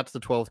and that's the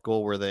 12th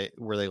goal where they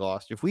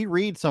lost. If we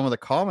read some of the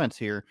comments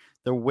here,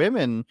 the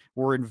women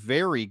were in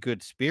very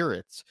good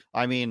spirits.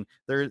 I mean,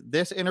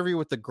 this interview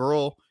with the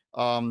girl,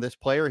 this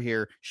player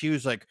here, she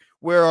was like,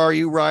 "Where are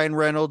you, Ryan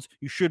Reynolds?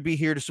 You should be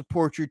here to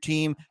support your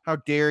team. How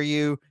dare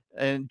you?"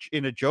 And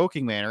in a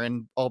joking manner,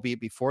 and albeit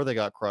before they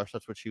got crushed,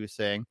 that's what she was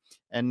saying.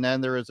 And then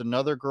there was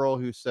another girl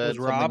who said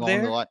something Rob along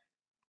there? the line.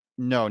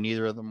 No,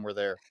 neither of them were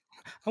there.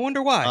 I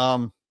wonder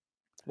why.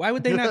 Why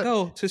would they not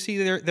go to see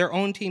their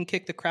own team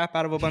kick the crap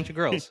out of a bunch of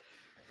girls?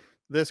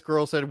 This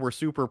girl said, "We're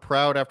super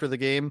proud after the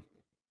game.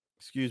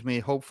 Excuse me.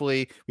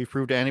 Hopefully we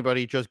prove to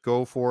anybody, just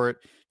go for it.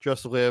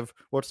 Just live.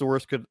 What's the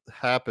worst could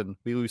happen?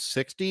 We lose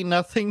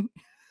 60-0.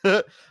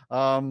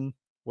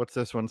 What's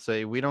this one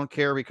say? We don't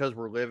care because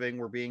we're living.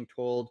 We're being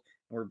told.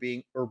 We're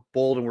being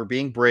bold, and we're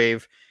being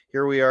brave.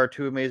 Here we are,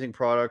 2 amazing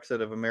products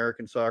that have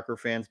American soccer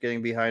fans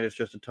getting behind. It's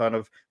just a ton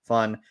of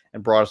fun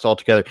and brought us all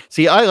together."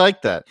 See, I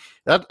like that.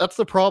 That's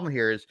the problem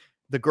here is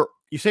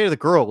you say to the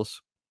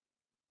girls,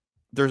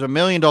 there's $1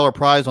 million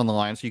prize on the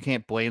line, so you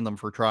can't blame them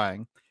for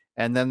trying.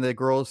 And then the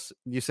girls,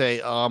 you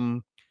say, I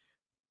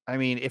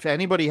mean, if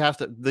anybody has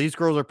to, these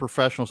girls are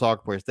professional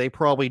soccer players. They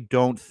probably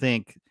don't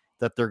think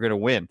that they're going to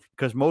win,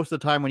 because most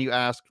of the time when you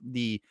ask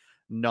the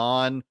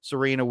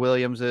non-Serena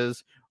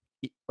Williamses,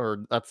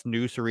 or that's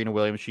new Serena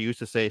Williams, she used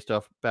to say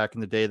stuff back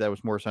in the day that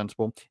was more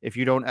sensible. If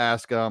you don't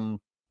ask,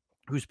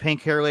 who's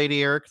pink hair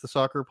lady, Eric, the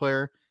soccer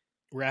player?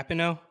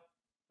 Rapinoe?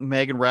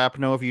 Megan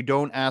Rapinoe. If you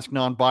don't ask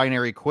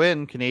non-binary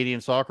Quinn, Canadian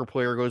soccer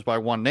player, goes by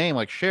one name,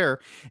 like Cher.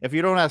 If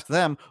you don't ask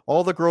them,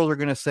 all the girls are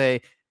going to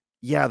say,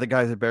 yeah, the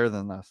guys are better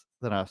than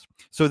us.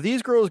 So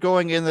these girls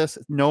going in this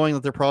knowing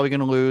that they're probably going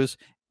to lose,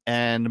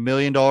 and $1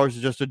 million is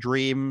just a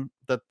dream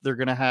that they're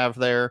going to have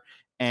there,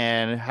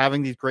 and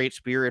having these great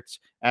spirits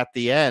at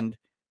the end,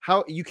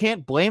 how you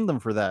can't blame them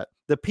for that.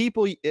 The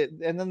people,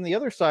 and then the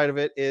other side of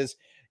it is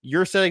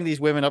you're setting these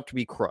women up to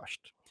be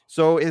crushed.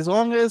 So as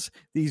long as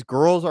these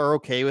girls are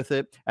okay with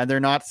it, and they're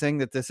not saying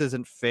that this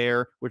isn't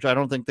fair, which I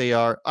don't think they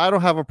are, I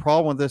don't have a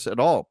problem with this at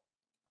all.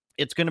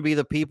 It's going to be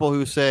the people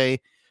who say,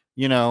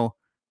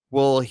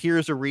 well,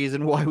 here's a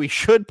reason why we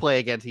should play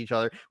against each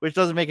other, which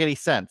doesn't make any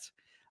sense.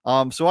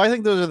 So I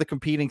think those are the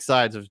competing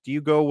sides of, do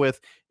you go with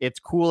it's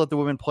cool that the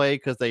women play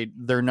because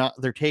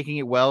they're taking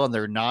it well and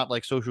they're not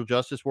like social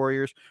justice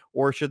warriors,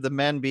 or should the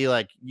men be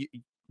like,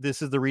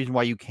 this is the reason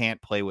why you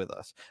can't play with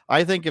us?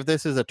 I think if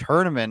this is a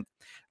tournament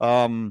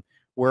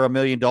where $1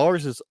 million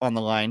is on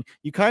the line,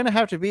 you kind of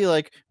have to be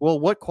like, well,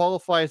 what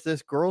qualifies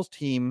this girls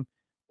team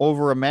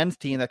over a men's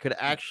team that could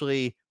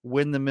actually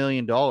win the $1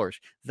 million?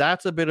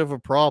 That's a bit of a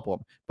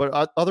problem.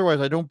 But otherwise,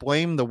 I don't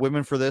blame the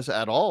women for this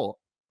at all.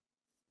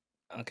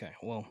 Okay,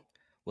 well,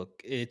 look,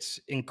 it's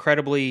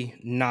incredibly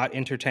not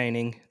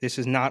entertaining. This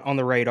is not on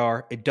the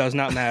radar. It does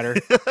not matter.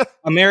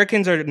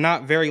 Americans are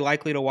not very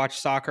likely to watch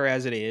soccer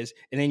as it is.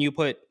 And then you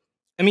put,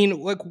 I mean,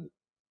 like,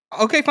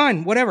 okay,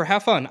 fine, whatever,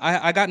 have fun.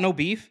 I got no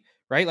beef,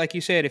 right? Like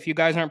you said, if you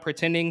guys aren't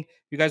pretending,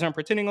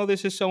 oh,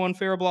 this is so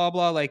unfair, blah,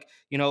 blah, like,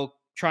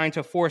 trying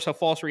to force a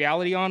false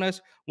reality on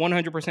us,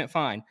 100%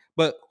 fine.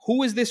 But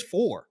who is this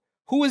for?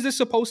 Who is this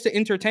supposed to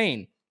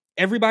entertain?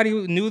 Everybody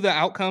knew the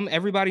outcome.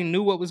 Everybody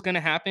knew what was going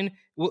to happen.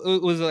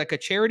 It was like a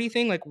charity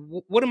thing. Like,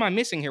 what am I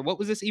missing here? What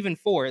was this even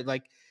for?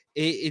 Like,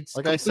 it's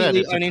like completely I said,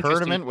 it's a uninteresting.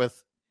 tournament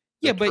with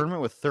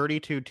tournament with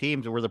 32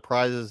 teams where the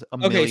prize is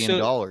 $1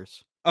 million.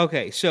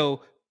 Okay,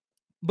 so,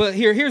 but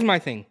here's my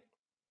thing.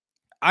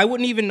 I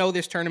wouldn't even know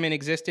this tournament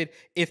existed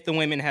if the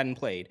women hadn't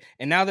played.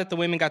 And now that the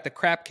women got the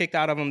crap kicked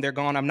out of them, they're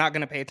gone. I'm not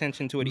going to pay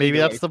attention to it. Maybe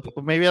that's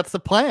the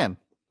plan.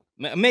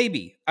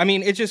 Maybe. I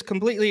mean, it's just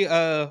completely.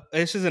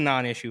 This is a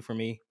non-issue for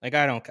me. Like,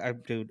 I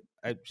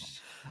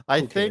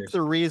think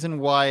the reason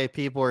why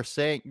people are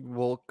saying,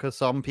 well, because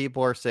some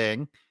people are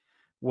saying,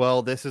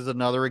 well, this is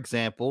another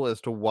example as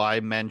to why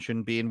men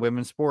shouldn't be in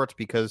women's sports,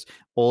 because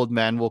old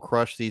men will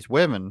crush these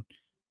women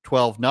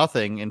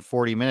 12-0 in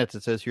 40 minutes.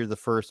 It says here the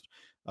first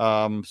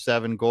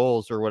 7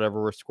 goals or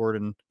whatever were scored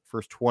in the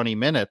first 20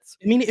 minutes.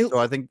 I mean, so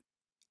I think.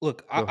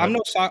 Look, I'm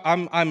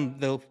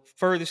the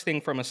furthest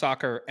thing from a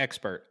soccer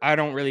expert. I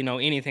don't really know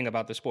anything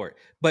about the sport.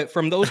 But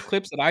from those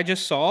clips that I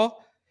just saw,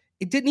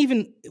 it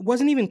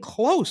wasn't even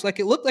close. Like,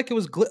 it looked like it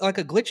was like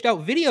a glitched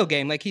out video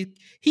game. Like the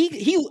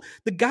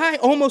guy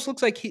almost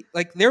looks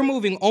like they're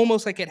moving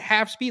almost like at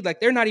half speed. Like,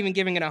 they're not even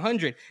giving it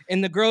 100.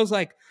 And the girl's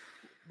like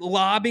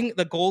lobbing,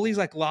 the goalie's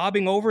like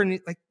lobbing over, and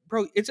like,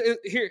 bro,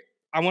 here.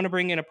 I want to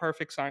bring in a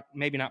perfect sign,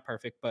 maybe not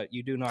perfect, but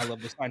you do know I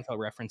love the Seinfeld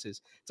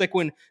references. It's like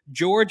when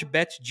George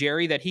bets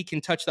Jerry that he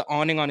can touch the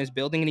awning on his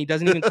building and he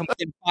doesn't even come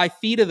within 5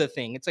 feet of the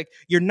thing. It's like,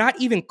 you're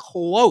not even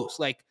close.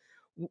 Like,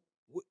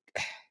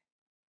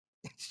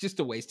 it's just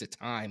a waste of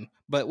time.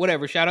 But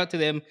whatever. Shout out to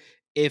them.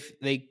 If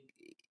they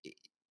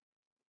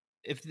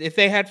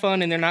had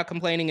fun and they're not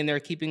complaining and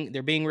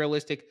they're being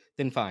realistic,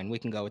 then fine, we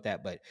can go with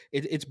that. But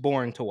it's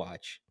boring to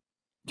watch.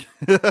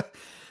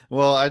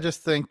 Well, I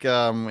just think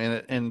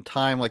in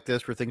time like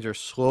this where things are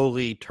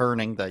slowly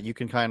turning, that you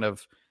can kind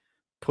of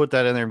put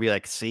that in there and be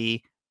like,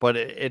 see, but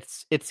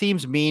it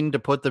seems mean to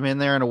put them in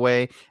there in a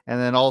way. And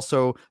then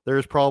also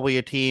there's probably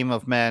a team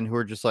of men who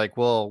are just like,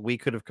 well, we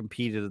could have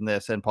competed in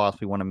this and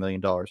possibly won $1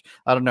 million.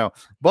 I don't know,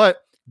 but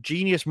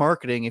genius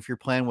marketing if your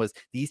plan was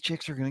these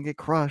chicks are going to get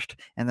crushed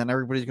and then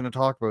everybody's going to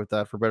talk about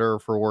that for better or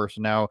for worse.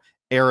 And now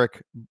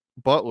Eric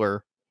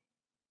Butler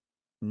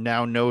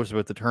now knows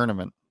about the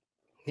tournament.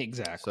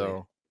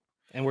 Exactly.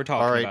 And we're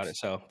talking about it,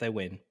 so they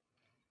win.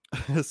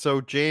 So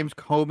James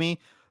Comey,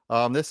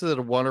 this is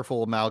a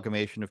wonderful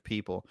amalgamation of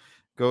people.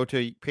 Go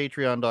to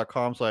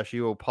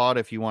patreon.com/UOPod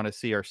if you want to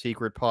see our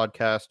secret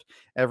podcast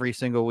every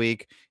single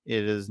week.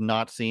 It is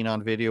not seen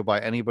on video by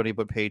anybody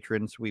but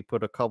patrons. We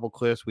put a couple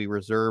clips. We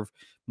reserve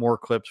more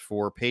clips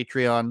for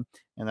Patreon,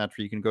 and that's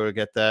where you can go to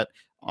get that.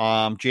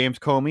 James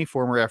Comey,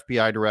 former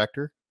FBI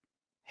director,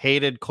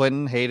 hated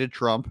Clinton, hated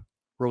Trump,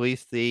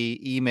 released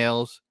the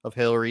emails of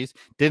Hillary's,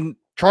 didn't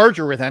charge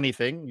her with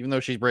anything, even though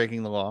she's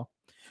breaking the law.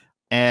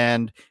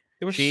 And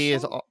she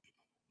is.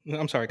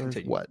 I'm sorry,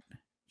 continue. What?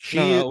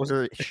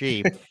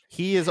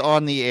 He is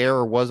on the air,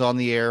 or was on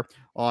the air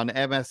on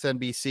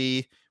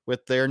MSNBC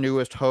with their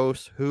newest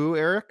host. Who,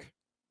 Eric?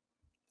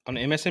 On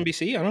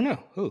MSNBC? I don't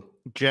know. Who?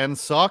 Jen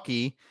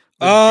Psaki,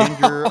 the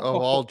ginger of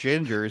all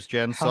gingers.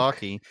 Jen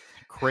Psaki.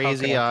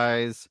 Crazy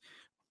eyes,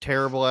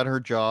 terrible at her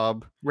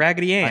job.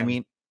 Raggedy Ann. I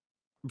mean,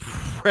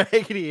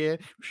 Raggedy Ann.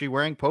 Was she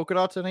wearing polka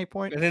dots at any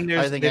point? And then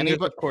there's,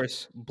 of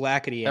course,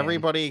 Blackety Ann.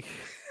 Everybody.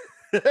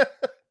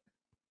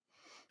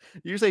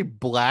 You say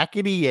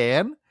Blackety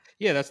Ann?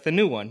 Yeah, that's the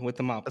new one with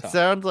the mop top. It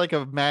sounds like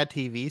a Mad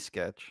TV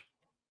sketch.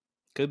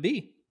 Could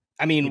be.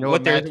 I mean,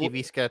 what Mad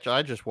TV sketch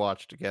I just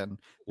watched again?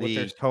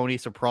 The Tony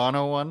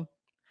Soprano one?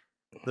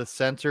 The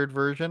censored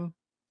version?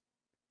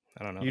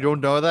 I don't know. You don't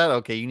know that?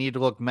 Okay, you need to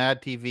look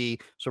Mad TV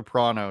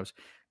Sopranos.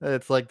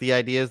 It's like the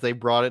idea is they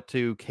brought it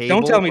to cable.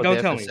 Don't tell me.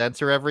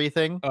 Censor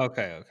everything.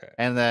 Okay.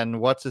 And then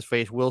what's his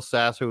face? Will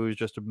Sasso, who's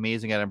just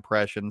amazing at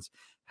impressions,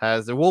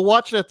 has it. We'll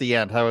watch it at the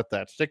end. How about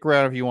that? Stick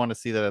around if you want to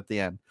see that at the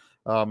end.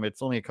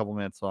 It's only a couple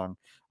minutes long.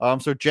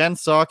 So Jen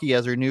Psaki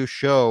has her new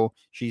show.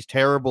 She's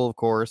terrible, of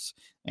course,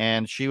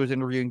 and she was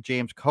interviewing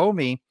James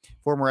Comey,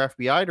 former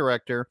FBI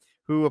director,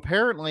 who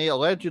apparently,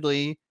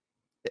 allegedly,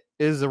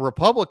 is a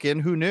Republican.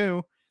 Who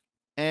knew?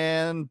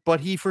 But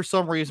he, for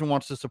some reason,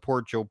 wants to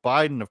support Joe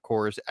Biden, of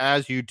course,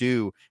 as you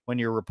do when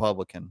you're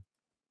Republican.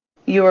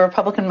 You were a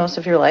Republican most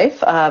of your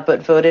life,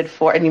 but voted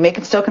for, and you may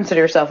still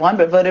consider yourself one,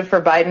 but voted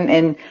for Biden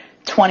in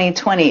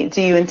 2020.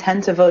 Do you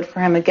intend to vote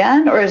for him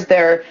again, or is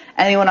there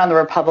anyone on the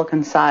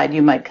Republican side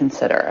you might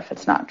consider if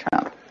it's not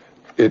Trump?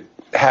 It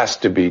has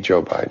to be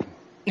Joe Biden.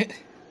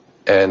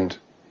 and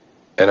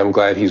I'm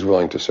glad he's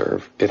willing to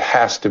serve. It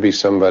has to be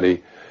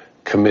somebody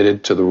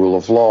committed to the rule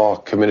of law,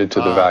 committed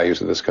to the values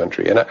of this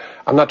country. And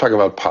I'm not talking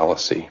about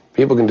policy.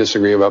 People can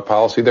disagree about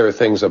policy. There are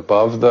things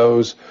above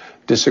those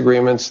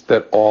disagreements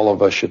that all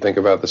of us should think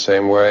about the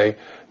same way.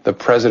 The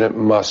president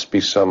must be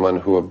someone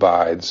who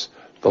abides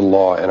the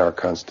law and our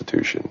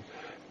Constitution.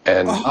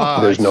 And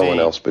there's no one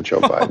else but Joe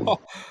Biden.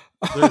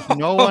 There's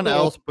no one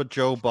else but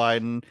Joe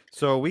Biden.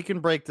 So we can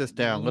break this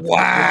down. Let's break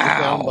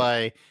this down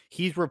by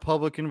he's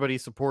Republican, but he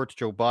supports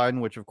Joe Biden,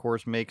 which of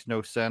course makes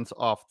no sense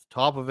off the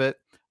top of it.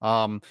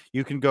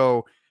 You can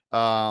go,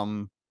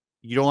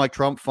 you don't like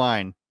Trump,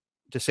 fine.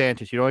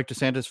 DeSantis, you don't like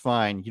DeSantis,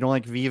 fine. You don't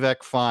like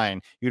Vivek,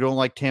 fine. You don't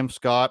like Tim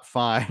Scott,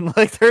 fine.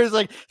 Like there's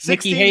like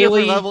 16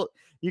 different levels.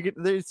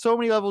 There's so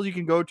many levels you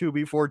can go to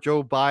before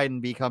Joe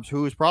Biden becomes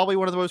who is probably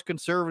one of the most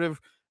conservative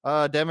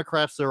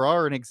Democrats there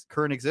are in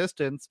current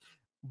existence.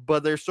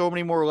 But there's so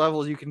many more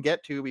levels you can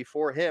get to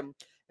before him.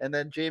 And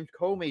then James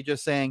Comey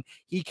just saying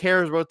he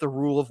cares about the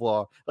rule of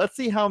law. Let's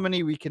see how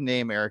many we can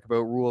name, Eric,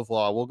 about rule of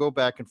law. We'll go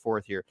back and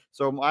forth here.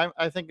 So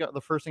I think the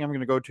first thing I'm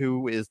going to go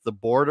to is the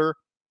border.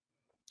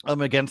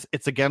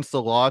 It's against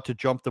the law to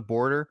jump the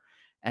border.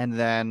 And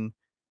then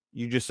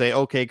you just say,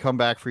 okay, come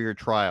back for your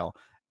trial.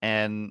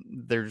 And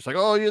they're just like,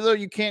 oh,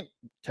 you can't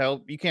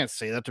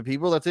say that to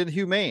people. That's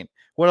inhumane.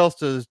 What else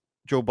does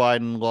Joe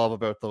Biden love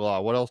about the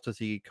law? What else does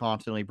he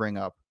constantly bring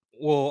up?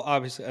 Well,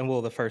 obviously, and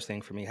the first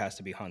thing for me has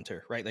to be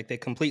Hunter, right? Like they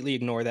completely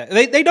ignore that.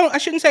 They don't. I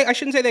shouldn't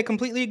say they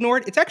completely ignore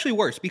it. It's actually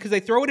worse because they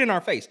throw it in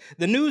our face.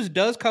 The news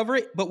does cover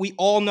it, but we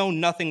all know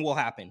nothing will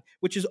happen,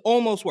 which is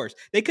almost worse.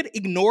 They could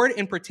ignore it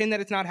and pretend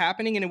that it's not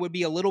happening, and it would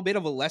be a little bit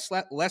of a less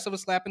of a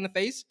slap in the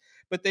face.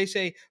 But they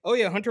say, "Oh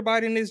yeah, Hunter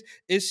Biden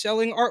is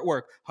selling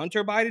artwork.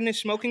 Hunter Biden is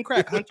smoking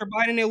crack. Hunter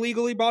Biden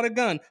illegally bought a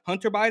gun.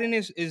 Hunter Biden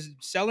is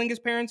selling his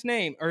parents'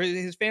 name or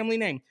his family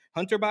name.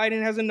 Hunter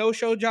Biden has a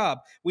no-show job."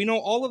 We know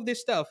all of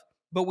this stuff.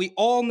 But we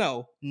all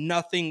know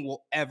nothing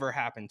will ever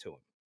happen to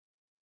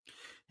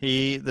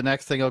him. The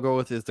next thing I'll go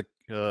with is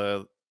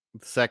the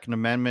Second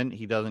Amendment.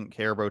 He doesn't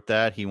care about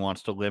that. He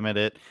wants to limit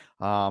it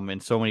in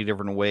so many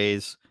different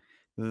ways.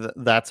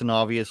 That's an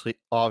obvious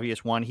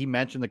one. He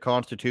mentioned the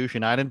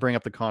Constitution. I didn't bring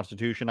up the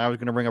Constitution. I was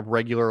going to bring up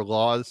regular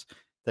laws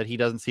that he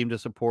doesn't seem to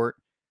support.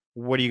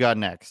 What do you got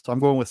next? I'm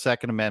going with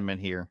Second Amendment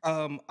here.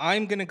 I'm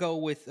going to go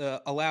with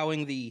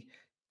allowing the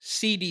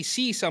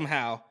CDC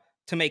somehow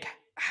to make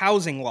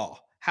housing law.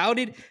 How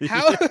does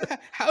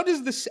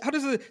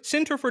the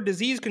Center for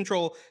Disease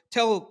Control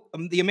tell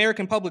the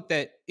American public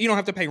that you don't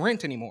have to pay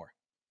rent anymore?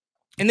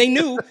 And they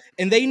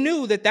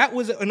knew that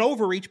was an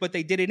overreach, but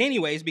they did it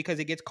anyways because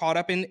it gets caught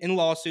up in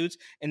lawsuits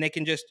and they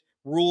can just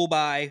rule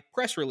by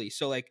press release.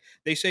 So like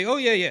they say, oh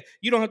yeah,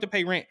 you don't have to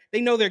pay rent.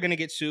 They know they're going to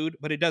get sued,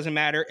 but it doesn't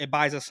matter. It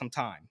buys us some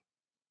time.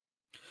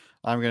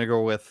 I'm going to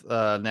go with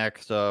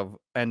next of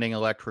ending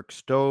electric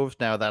stoves.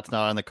 Now that's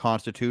not in the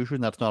Constitution.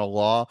 That's not a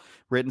law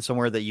written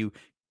somewhere that you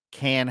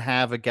can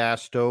have a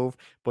gas stove,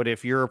 but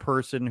if you're a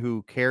person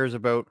who cares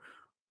about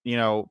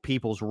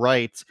people's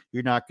rights,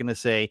 you're not going to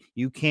say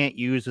you can't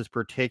use this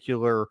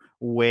particular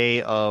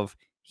way of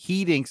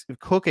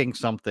cooking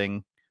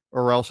something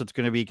or else it's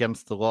going to be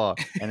against the law.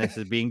 And this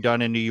is being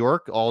done in New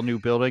York. All new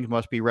buildings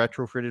must be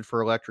retrofitted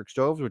for electric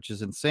stoves, which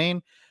is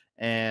insane.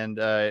 And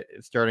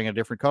starting a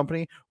different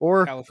company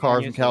or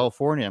cars in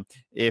California.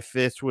 If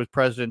this was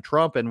President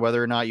Trump and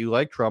whether or not you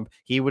like Trump,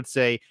 he would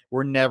say,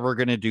 we're never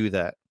going to do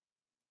that.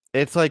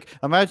 It's like,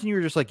 imagine you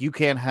were just like, you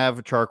can't have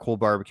a charcoal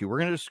barbecue. We're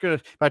going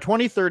to, by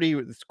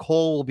 2030, this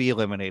coal will be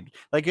eliminated.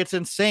 Like, it's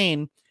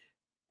insane.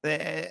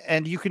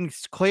 And you can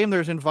claim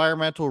there's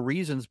environmental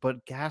reasons,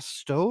 but gas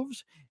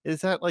stoves?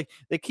 Is that like,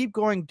 they keep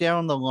going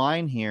down the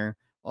line here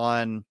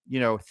on,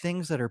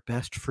 things that are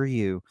best for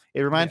you.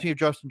 It reminds me of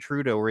Justin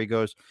Trudeau, where he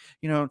goes,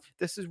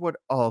 this is what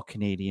all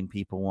Canadian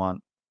people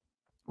want.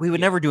 We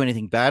would never do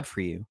anything bad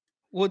for you.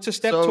 Well, it's a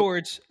step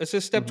towards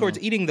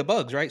eating the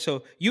bugs, right?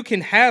 So you can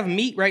have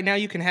meat right now,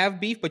 you can have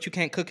beef, but you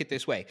can't cook it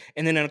this way.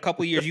 And then in a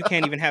couple of years, you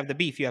can't even have the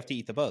beef. You have to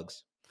eat the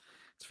bugs.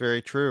 It's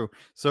very true.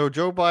 So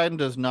Joe Biden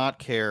does not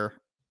care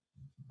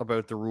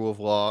about the rule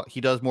of law.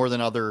 He does more than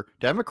other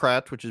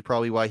Democrats, which is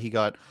probably why he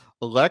got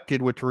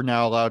elected, which we're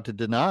now allowed to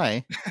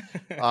deny.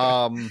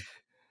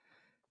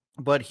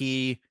 But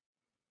he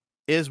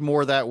is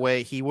more that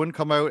way. He wouldn't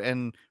come out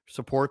and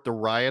support the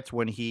riots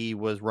when he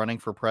was running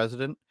for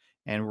president.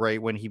 And right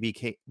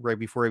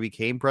before he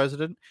became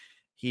president,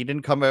 he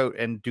didn't come out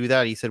and do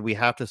that. He said we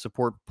have to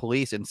support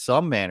police in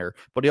some manner,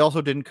 but he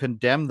also didn't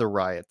condemn the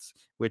riots,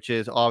 which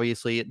is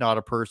obviously not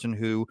a person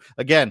who,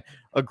 again,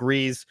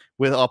 agrees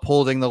with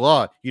upholding the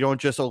law. You don't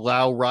just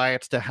allow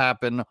riots to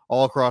happen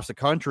all across the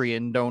country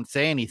and don't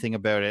say anything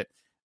about it.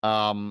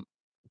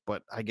 But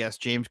but I guess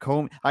James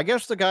Comey, I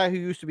guess the guy who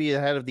used to be the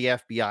head of the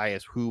FBI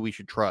is who we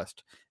should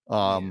trust.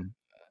 I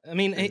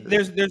mean,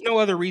 there's no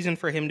other reason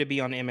for him to be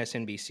on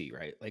MSNBC,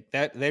 right? Like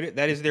that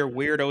is their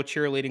weirdo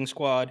cheerleading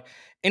squad.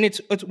 And it's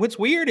what's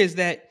weird is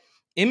that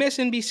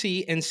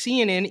MSNBC and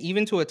CNN,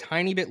 even to a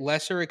tiny bit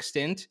lesser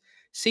extent,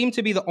 seem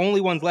to be the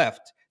only ones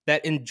left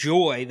that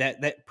enjoy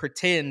that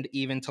pretend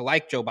even to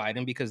like Joe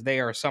Biden because they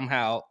are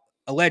somehow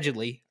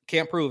allegedly,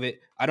 can't prove it,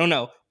 I don't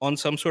know, on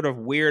some sort of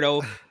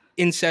weirdo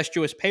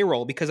incestuous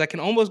payroll. Because I can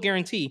almost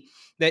guarantee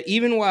that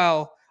even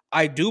while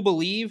I do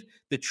believe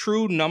the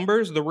true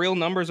numbers, the real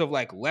numbers of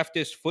like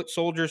leftist foot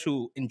soldiers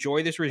who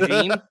enjoy this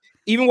regime,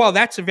 even while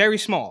that's very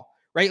small,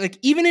 right? Like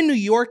even in New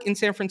York and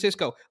San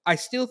Francisco, I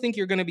still think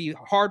you're going to be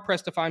hard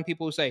pressed to find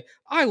people who say,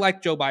 I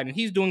like Joe Biden.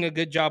 He's doing a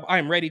good job.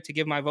 I'm ready to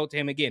give my vote to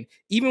him again.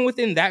 Even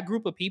within that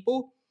group of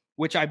people,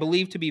 which I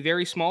believe to be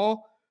very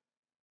small,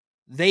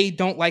 they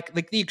don't like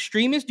the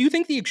extremists. Do you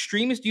think the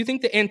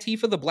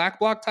Antifa, the black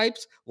bloc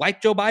types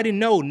like Joe Biden?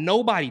 No,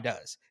 nobody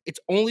does. It's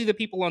only the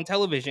people on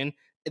television,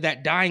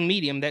 that dying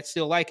medium, that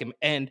still like him.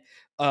 And,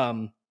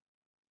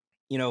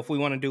 if we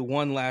want to do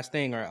one last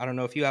thing, or I don't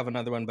know if you have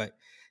another one, but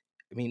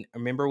I mean,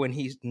 remember when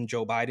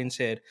Joe Biden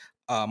said,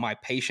 my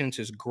patience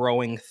is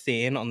growing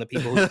thin on the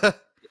people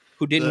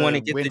who didn't want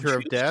to get winter the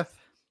of death.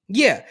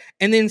 Yeah.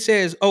 And then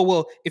says, oh,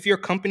 well, if your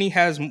company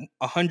has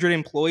 100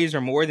 employees or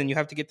more, then you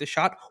have to get the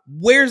shot.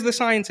 Where's the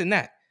science in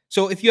that?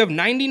 So if you have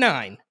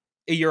 99,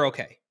 you're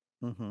okay.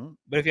 Mm-hmm.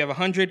 But if you have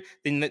 100,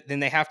 then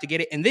they have to get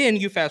it. And then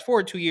you fast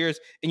forward 2 years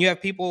and you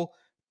have people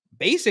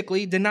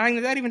basically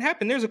denying that even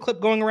happened. There's a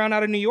clip going around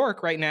out of New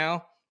York right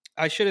now.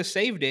 I should have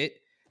saved it.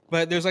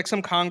 But there's like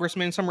some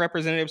congressman, some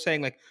representative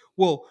saying like,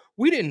 well,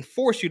 we didn't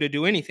force you to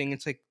do anything.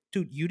 It's like,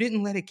 dude, you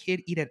didn't let a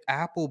kid eat at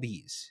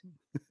Applebee's.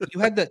 You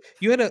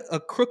had a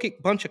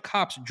crooked bunch of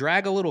cops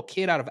drag a little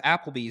kid out of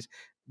Applebee's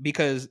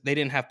because they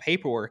didn't have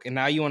paperwork, and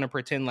now you want to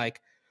pretend like,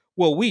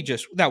 well,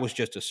 that was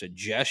just a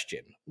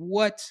suggestion.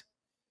 What?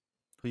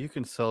 Well, you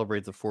can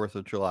celebrate the 4th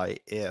of July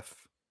if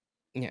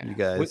you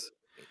guys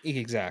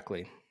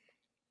exactly.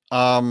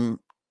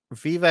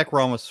 Vivek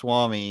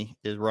Ramaswamy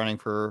is running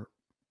for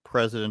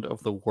president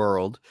of the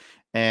world,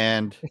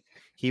 and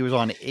he was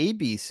on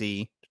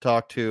ABC to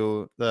talk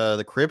to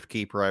the Crypt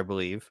Keeper, I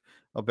believe,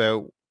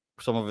 about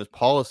some of his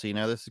policy.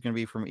 Now, this is going to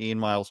be from Ian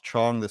Miles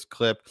Chong, this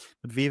clip,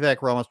 but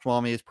Vivek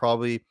Ramaswamy is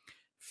probably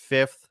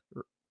 4th,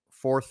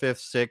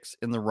 5th, 6th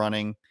in the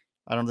running.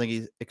 I don't think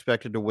he's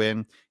expected to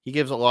win. He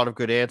gives a lot of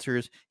good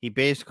answers. He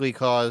basically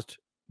caused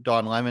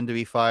Don Lemon to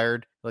be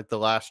fired, like the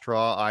last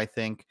straw, I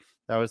think.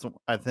 That was,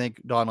 I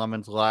think, Don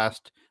Lemon's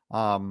last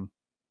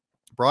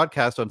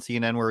broadcast on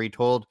CNN, where he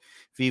told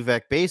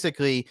Vivek,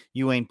 basically,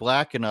 you ain't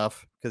black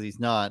enough, because he's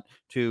not,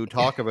 to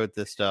talk about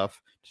this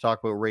stuff, to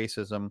talk about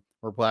racism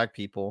or black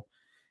people.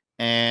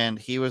 And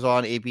he was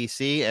on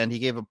ABC, and he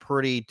gave a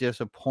pretty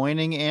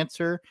disappointing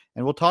answer.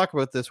 And we'll talk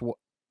about this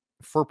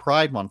for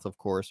Pride Month, of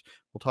course.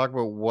 We'll talk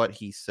about what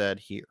he said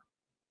here.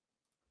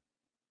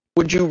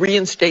 Would you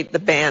reinstate the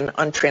ban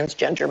on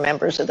transgender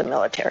members of the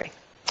military?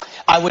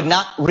 I would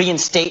not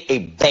reinstate a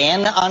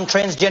ban on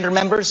transgender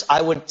members.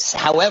 I would,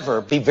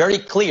 however, be very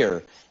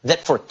clear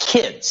that for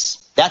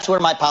kids, that's where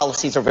my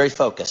policies are very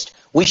focused.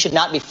 We should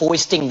not be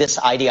foisting this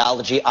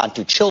ideology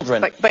onto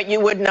children. But you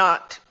would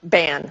not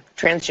ban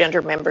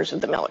transgender members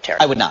of the military?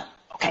 I would not.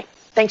 Okay.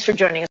 Thanks for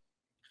joining us.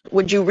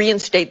 Would you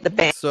reinstate the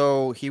ban?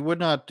 So he would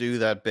not do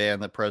that ban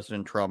that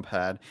President Trump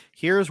had.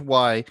 Here's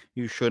why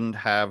you shouldn't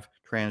have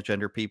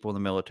transgender people in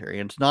the military.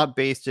 And it's not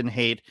based in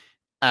hate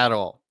at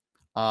all,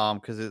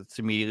 because it's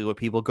immediately what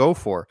people go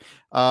for.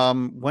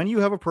 When you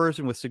have a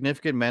person with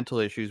significant mental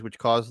issues, which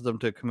causes them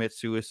to commit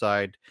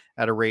suicide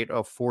at a rate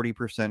of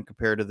 40%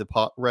 compared to the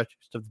rest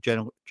of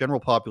the general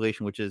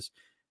population, which is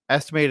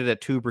estimated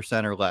at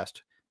 2%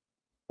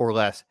 or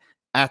less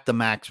at the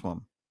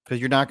maximum, because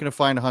you're not going to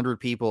find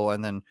 100 people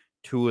and then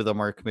 2 of them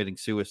are committing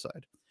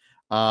suicide.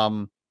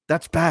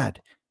 That's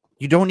bad.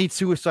 You don't need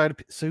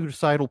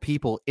suicidal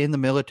people in the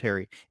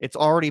military. It's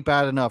already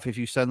bad enough if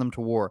you send them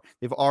to war.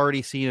 They've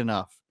already seen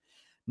enough.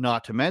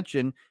 Not to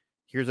mention,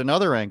 here's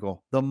another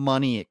angle, the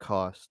money it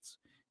costs.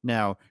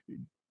 Now,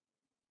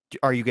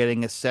 are you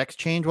getting a sex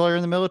change while you're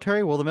in the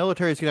military? Well, the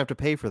military is going to have to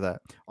pay for that.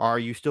 Are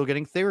you still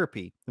getting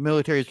therapy? The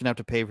military is going to have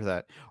to pay for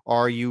that.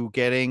 Are you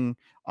getting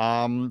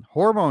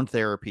hormone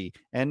therapy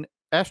and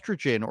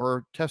estrogen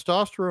or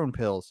testosterone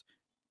pills?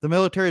 The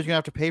military is going to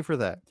have to pay for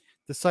that.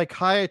 The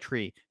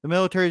psychiatry, the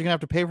military is going to have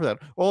to pay for that.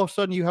 All of a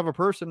sudden, you have a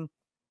person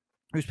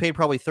who's paid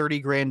probably 30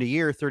 grand a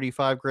year,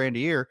 35 grand a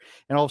year,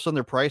 and all of a sudden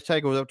their price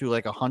tag goes up to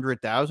like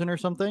 100,000 or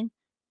something.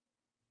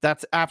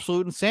 That's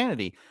absolute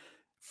insanity.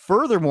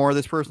 Furthermore,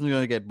 this person is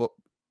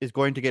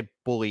going to get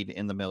bullied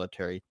in the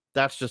military.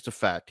 That's just a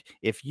fact.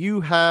 If you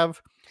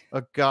have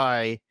a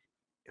guy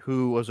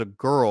who was a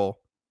girl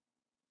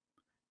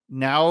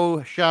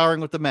now showering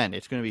with the men,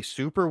 it's going to be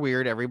super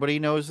weird. Everybody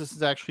knows this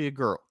is actually a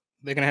girl.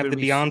 They're going to have the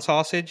Beyond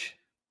sausage?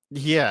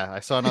 Yeah, I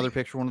saw another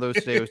picture, one of those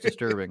today. It was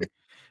disturbing.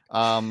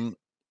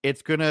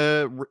 It's going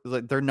to,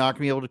 they're not going to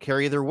be able to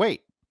carry their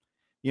weight.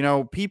 You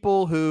know,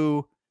 people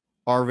who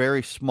are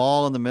very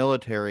small in the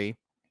military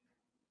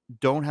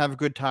don't have a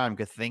good time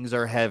because things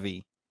are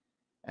heavy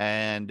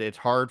and it's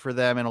hard for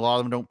them, and a lot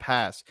of them don't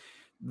pass.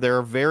 There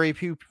are very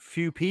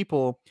few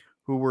people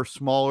who were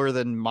smaller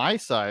than my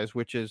size,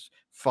 which is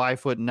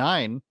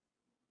 5'9".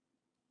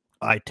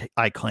 I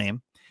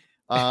claim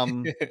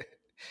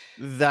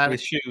that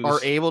With shoes. are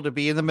able to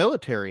be in the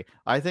military.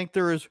 I think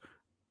there is,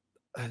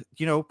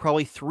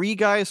 probably 3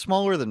 guys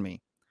smaller than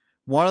me.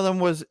 One of them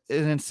was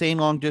an insane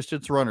long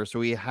distance runner,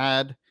 so he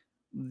had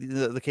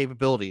the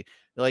capability.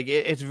 Like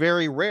it's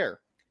very rare.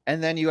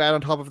 And then you add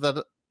on top of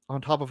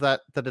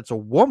that that it's a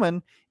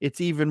woman, it's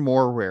even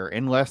more rare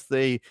unless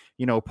they,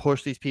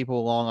 push these people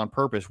along on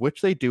purpose, which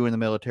they do in the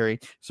military.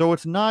 So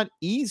it's not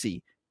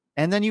easy.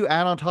 And then you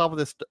add on top of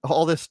this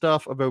all this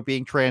stuff about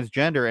being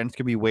transgender, and it's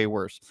gonna be way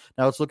worse.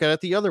 Now let's look at it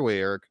the other way,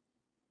 Eric.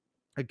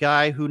 A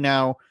guy who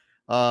now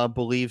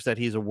believes that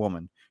he's a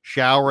woman,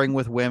 showering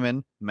with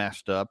women,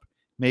 messed up.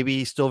 Maybe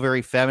he's still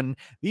very feminine.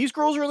 These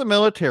girls are in the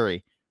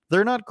military.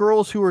 They're not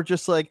girls who are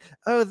just like,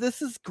 oh,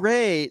 this is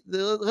great.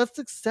 Let's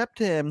accept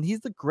him.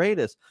 He's the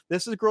greatest.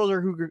 This is girls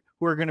who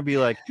are going to be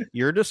like,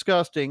 you're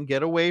disgusting.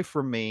 Get away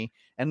from me.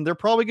 And they're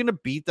probably going to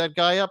beat that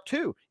guy up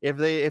too. If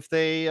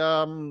that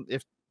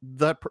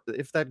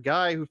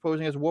guy who's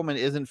posing as a woman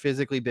isn't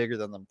physically bigger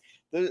than them.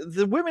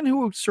 The women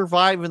who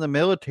survive in the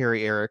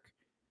military, Eric,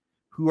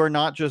 who are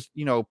not just,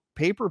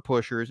 paper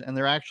pushers and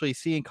they're actually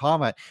seeing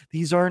combat.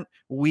 These aren't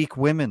weak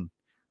women.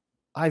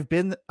 I've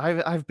been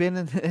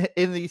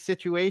in these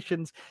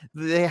situations.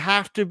 They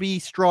have to be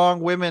strong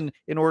women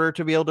in order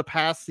to be able to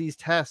pass these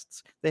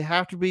tests. They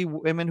have to be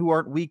women who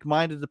aren't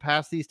weak-minded to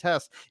pass these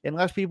tests.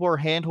 Unless people are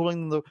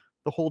handholding them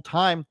the whole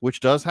time,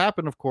 which does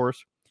happen, of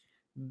course,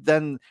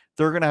 then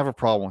they're going to have a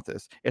problem with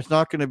this. It's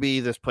not going to be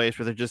this place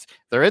where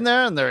they're in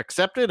there and they're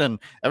accepted and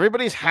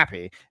everybody's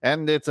happy.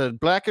 And it's a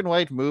black and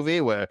white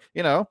movie where,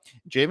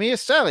 Jimmy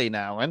is Sally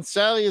now. And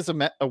Sally is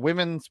a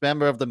women's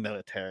member of the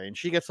military and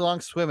she gets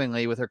along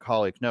swimmingly with her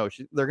colleagues. No,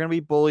 they're going to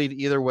be bullied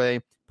either way,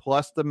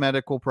 plus the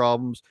medical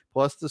problems,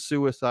 plus the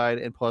suicide,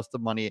 and plus the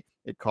money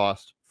it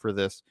costs for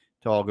this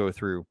to all go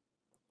through.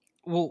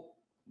 Well,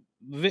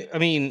 I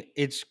mean,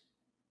 it's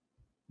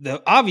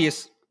the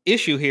obvious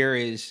issue here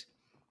is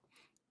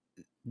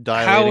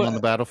dilating on the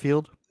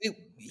battlefield.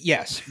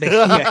 Yes,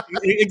 yeah,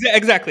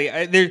 exactly.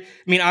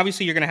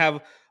 Obviously, you're going to have.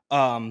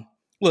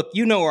 Look,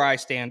 where I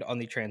stand on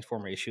the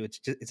transformer issue.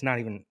 It's not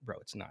even, bro.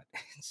 It's not.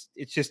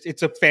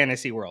 It's a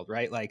fantasy world,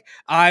 right? Like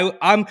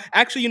I'm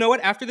actually, you know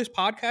what? After this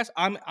podcast,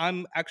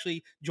 I'm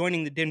actually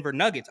joining the Denver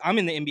Nuggets. I'm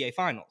in the NBA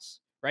Finals,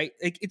 right?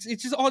 Like it's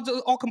just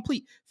all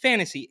complete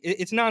fantasy.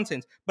 It's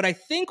nonsense. But I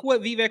think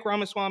what Vivek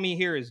Ramaswamy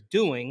here is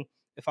doing,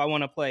 if I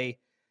want to play,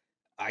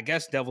 I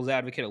guess, devil's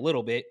advocate a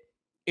little bit,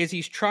 is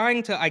he's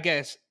trying to, I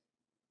guess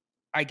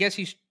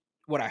he's,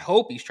 what I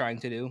hope he's trying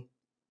to do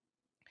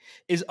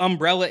is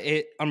umbrella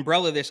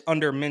this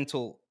under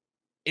mental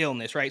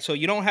illness, right? So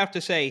you don't have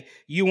to say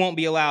you won't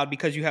be allowed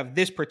because you have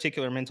this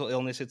particular mental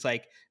illness. It's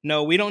like,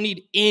 no, we don't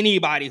need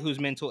anybody who's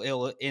mental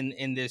ill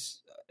in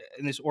this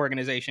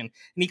organization.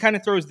 And he kind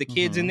of throws the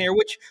kids in there,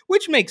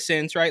 which makes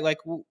sense, right? Like,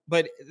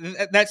 but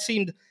that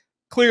seemed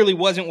clearly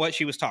wasn't what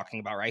she was talking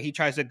about, right? He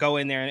tries to go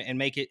in there and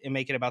make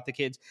it about the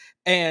kids.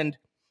 And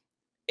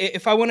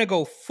if I want to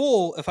go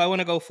full,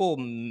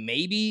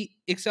 maybe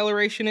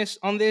accelerationist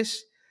on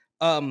this,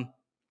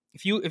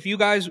 if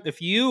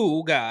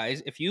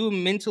you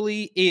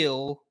mentally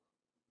ill,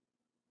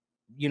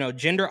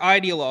 gender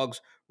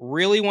ideologues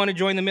really want to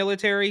join the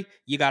military,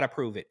 you got to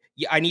prove it.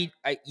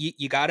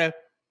 You gotta,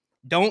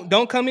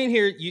 don't come in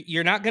here.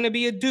 You're not going to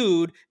be a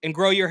dude and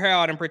grow your hair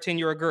out and pretend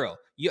you're a girl.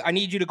 I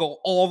need you to go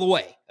all the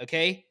way.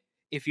 Okay.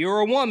 If you're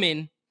a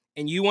woman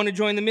and you want to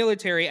join the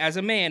military as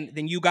a man,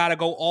 then you got to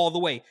go all the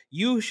way.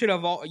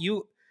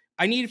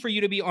 I need for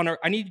you to be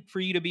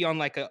on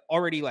like a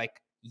already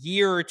like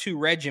year or two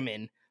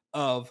regimen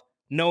of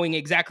knowing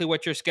exactly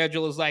what your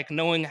schedule is like,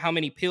 knowing how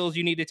many pills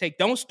you need to take.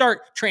 Don't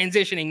start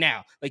transitioning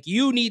now. Like,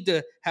 you need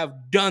to have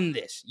done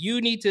this. You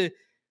need to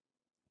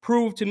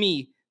prove to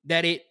me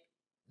that it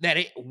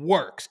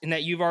works and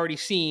that you've already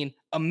seen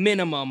a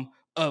minimum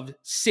of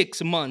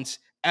 6 months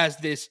as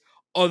this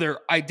other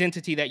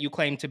identity that you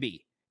claim to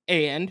be.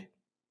 And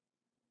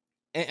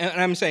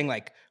I'm saying,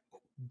 like,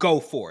 go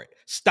for it.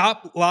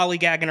 Stop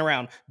lollygagging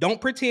around.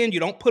 Don't pretend. You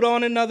don't put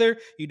on a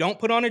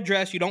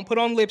dress. You don't put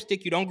on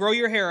lipstick. You don't grow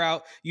your hair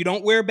out. You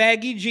don't wear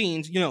baggy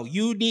jeans.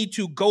 You need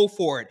to go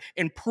for it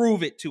and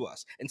prove it to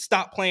us and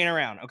stop playing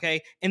around.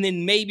 Okay. And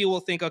then maybe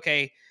we'll think,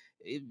 okay,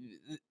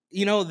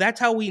 that's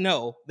how we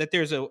know that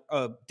there's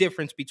a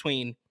difference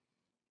between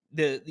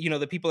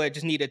the people that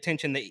just need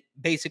attention, that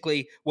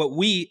basically what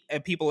we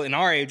people in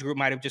our age group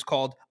might have just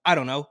called, I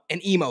don't know,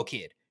 an emo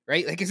kid,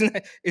 right? Like,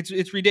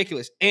 it's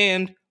ridiculous.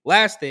 And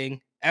last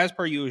thing, as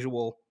per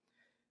usual,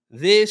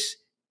 this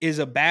is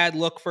a bad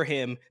look for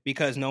him,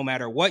 because no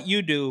matter what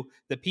you do,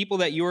 the people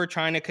that you are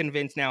trying to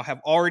convince now have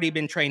already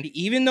been trained.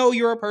 Even though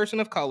you're a person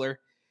of color,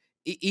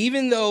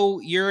 even though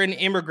you're an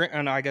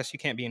immigrant, I guess you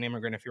can't be an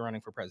immigrant if you're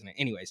running for president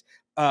anyways,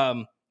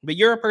 but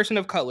you're a person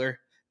of color,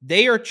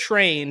 they are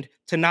trained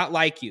to not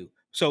like you.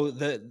 So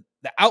the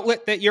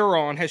outlet that you're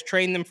on has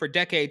trained them for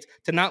decades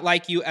to not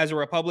like you as a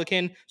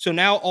Republican. So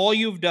now all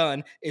you've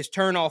done is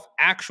turn off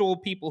actual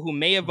people who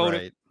may have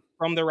voted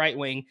from the right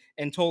wing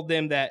and told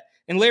them that.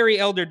 And Larry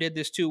Elder did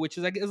this too, which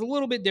is like is a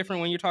little bit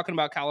different when you're talking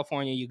about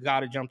California. You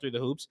got to jump through the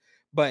hoops,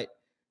 but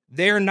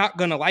they're not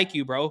going to like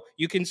you, bro.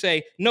 You can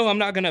say, no, I'm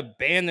not going to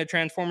ban the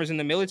Transformers in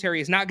the military.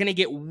 It's not going to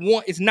get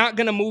one. It's not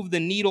going to move the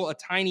needle a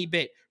tiny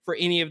bit for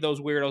any of those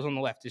weirdos on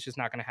the left. It's just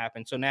not going to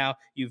happen. So now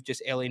you've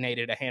just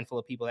alienated a handful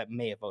of people that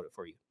may have voted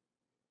for you.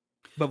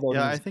 But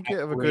yeah, I think you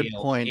have a good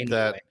point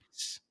that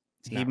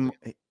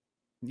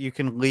you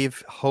can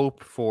leave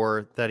hope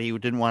for that he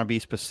didn't want to be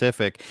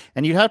specific.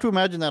 And you have to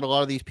imagine that a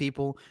lot of these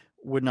people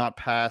would not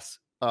pass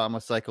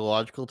a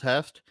psychological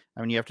test.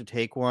 I mean, you have to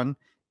take one.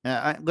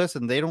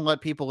 Listen, they don't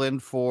let people in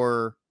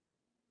for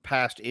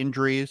past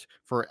injuries,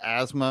 for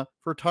asthma,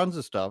 for tons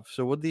of stuff.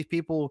 So would these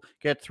people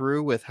get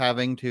through with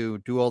having to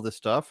do all this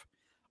stuff?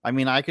 I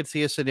mean, I could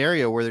see a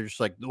scenario where they're just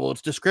like, well,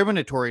 it's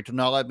discriminatory to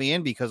not let me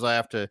in because I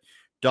have to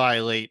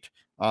dilate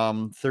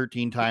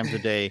 13 times a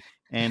day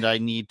and I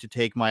need to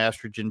take my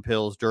estrogen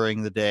pills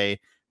during the day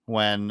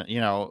when,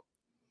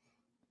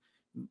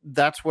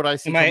 that's what I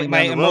see.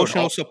 My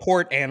emotional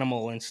support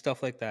animal and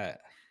stuff like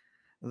that.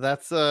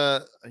 That's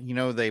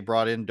they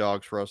brought in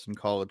dogs for us in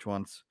college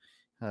once.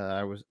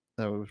 That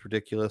was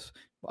ridiculous.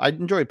 I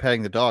enjoyed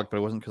petting the dog, but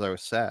it wasn't because I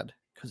was sad.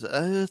 Because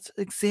it's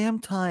exam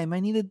time. I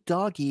need a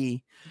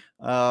doggy.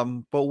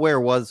 But where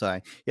was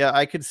I? Yeah,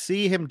 I could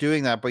see him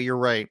doing that, but you're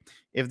right.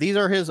 If these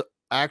are his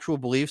actual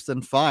beliefs,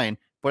 then fine.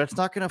 But it's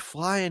not going to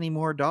fly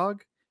anymore,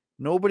 dog.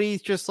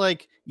 Nobody's just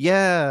like,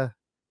 yeah,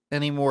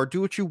 anymore.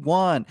 Do what you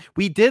want.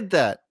 We did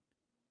that.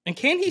 And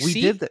can he see?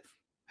 We did that.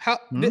 How?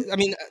 I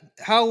mean,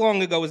 how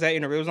long ago was that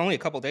interview? It was only a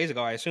couple days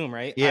ago, I assume,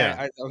 right?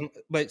 Yeah.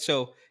 But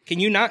so can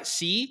you not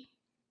see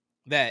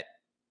that?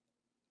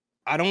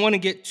 I don't want to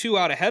get too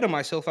out ahead of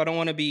myself. I don't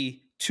want to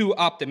be too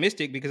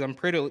optimistic because I'm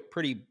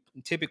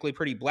typically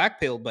pretty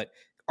black-pilled. But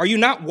are you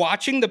not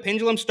watching the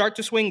pendulum start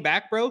to swing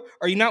back, bro?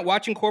 Are you not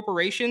watching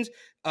corporations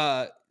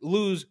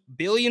lose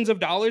billions of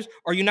dollars?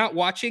 Are you not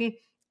watching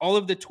all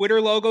of the Twitter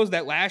logos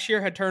that last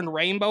year had turned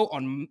rainbow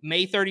on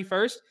May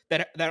 31st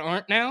that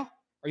aren't now?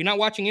 Are you not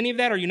watching any of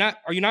that? Are you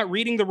not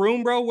reading the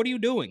room, bro? What are you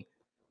doing?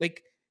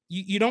 Like,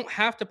 you don't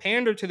have to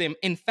pander to them.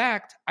 In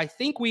fact, I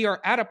think we're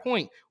at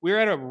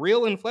a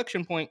real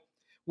inflection point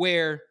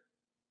where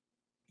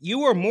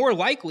you are more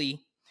likely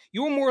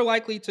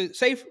to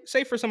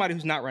say for somebody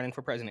who's not running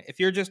for president.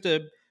 If you're just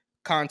a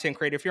content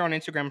creator, if you're on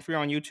Instagram, if you're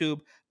on YouTube,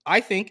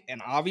 I think,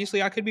 and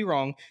obviously I could be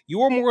wrong,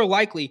 you are more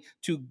likely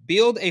to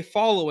build a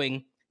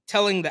following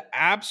telling the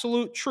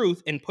absolute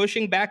truth and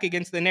pushing back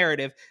against the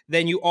narrative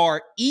than you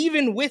are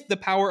even with the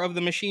power of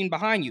the machine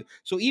behind you.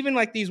 So even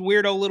like these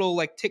weirdo little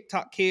like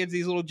TikTok kids,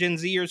 these little Gen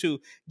Zers who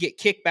get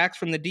kickbacks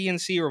from the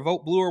DNC or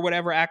Vote Blue or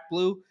whatever, Act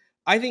Blue,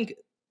 I think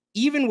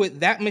even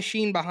with that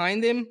machine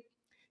behind them,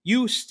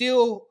 you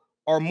still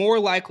are more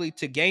likely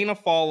to gain a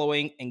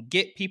following and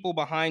get people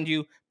behind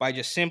you by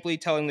just simply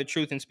telling the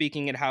truth and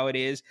speaking it how it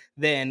is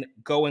than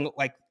going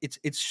like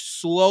it's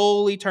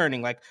slowly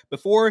turning. Like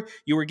before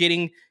you were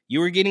getting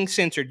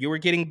censored, you were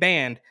getting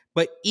banned,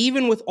 but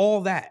even with all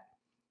that,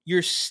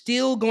 you're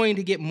still going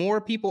to get more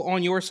people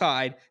on your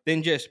side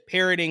than just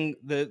parroting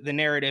the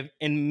narrative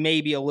in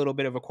maybe a little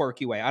bit of a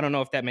quirky way. I don't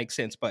know if that makes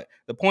sense, but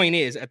the point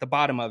is at the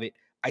bottom of it,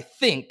 I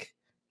think,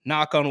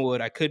 knock on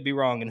wood, I could be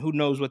wrong, and who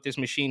knows what this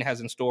machine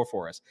has in store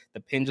for us. The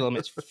pendulum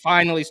is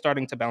finally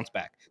starting to bounce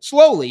back.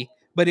 Slowly,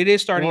 but it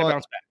is starting to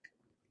bounce back.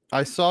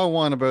 I saw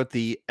one about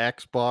the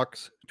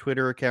Xbox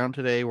Twitter account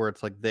today where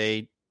it's like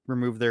they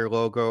removed their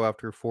logo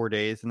after 4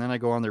 days, and then I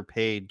go on their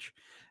page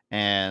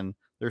and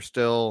they're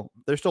still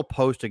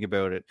posting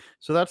about it.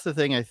 So that's the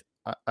thing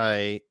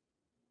I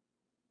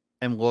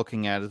am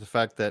looking at is the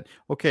fact that,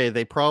 okay,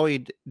 they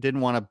probably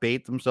didn't want to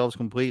bait themselves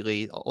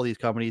completely, all these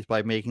companies,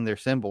 by making their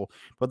symbol,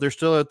 but they're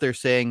still out there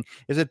saying,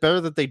 is it better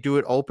that they do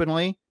it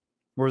openly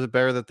or is it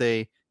better that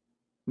they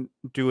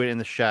do it in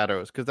the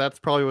shadows? Because that's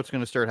probably what's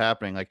going to start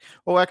happening. Like,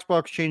 oh,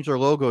 Xbox changed their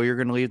logo, you're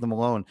going to leave them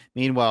alone.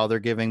 Meanwhile, they're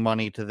giving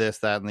money to this,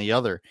 that, and the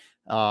other.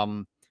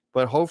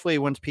 But hopefully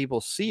once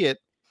people see it,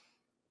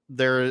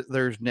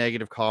 there's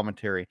negative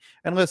commentary.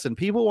 And listen,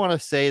 people want to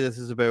say this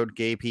is about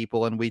gay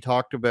people, and we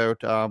talked about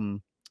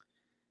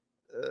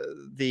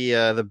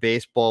the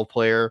baseball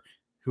player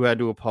who had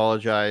to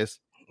apologize.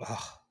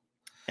 Ugh.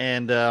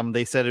 And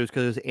they said it was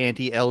because it was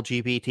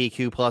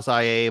anti-LGBTQ plus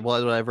IA,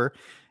 whatever.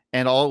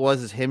 And all it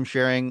was is him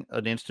sharing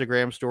an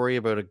Instagram story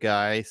about a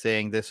guy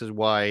saying this is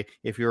why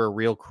if you're a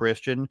real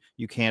Christian,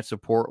 you can't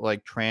support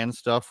like trans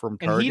stuff from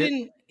Target.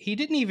 And he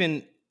didn't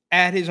even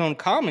add his own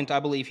comment,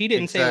 I believe. He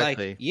didn't say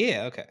like,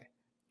 yeah, okay.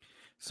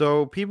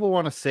 So people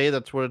want to say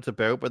that's what it's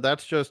about, but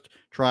that's just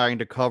trying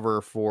to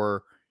cover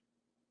for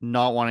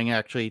not wanting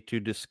actually to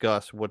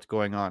discuss what's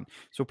going on.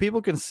 So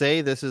people can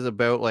say this is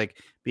about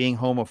like being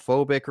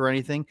homophobic or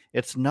anything.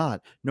 It's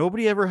not.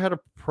 Nobody ever had a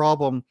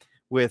problem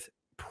with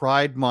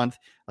Pride Month.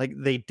 Like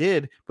they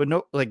did, but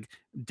no, like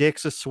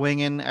dicks a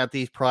swinging at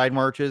these pride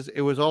marches.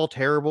 It was all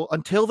terrible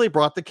until they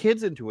brought the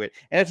kids into it.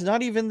 And it's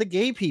not even the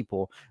gay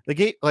people. The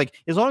gay, like,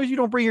 as long as you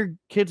don't bring your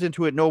kids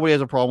into it, nobody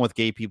has a problem with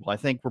gay people. I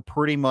think we're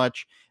pretty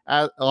much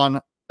as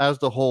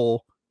the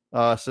whole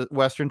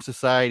Western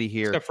society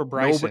here. Except for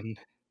Bryson.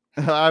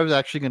 I was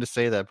actually going to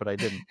say that, but I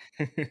didn't.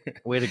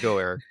 Way to go,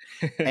 Eric.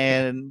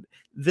 And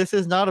this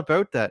is not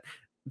about that.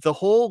 The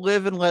whole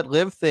live and let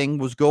live thing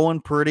was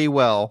going pretty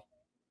well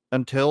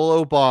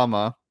until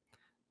Obama.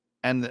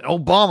 And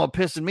Obama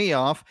pissing me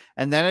off,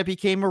 and then it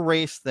became a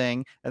race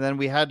thing, and then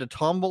we had to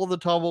tumble the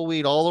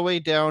tumbleweed all the way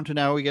down to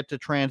now we get to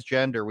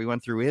transgender. We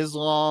went through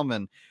Islam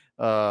and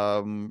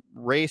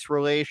race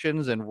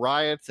relations and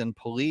riots and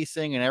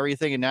policing and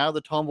everything, and now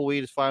the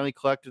tumbleweed has finally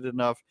collected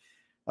enough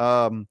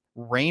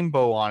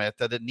rainbow on it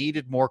that it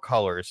needed more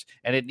colors,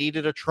 and it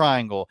needed a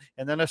triangle,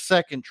 and then a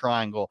second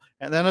triangle,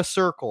 and then a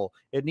circle.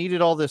 It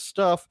needed all this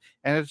stuff,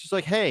 and it's just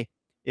like, hey,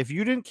 if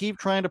you didn't keep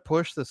trying to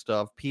push this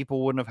stuff,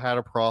 people wouldn't have had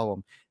a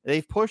problem.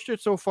 They've pushed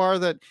it so far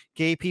that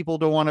gay people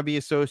don't want to be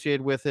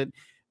associated with it.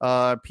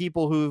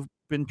 People who've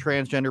been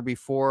transgender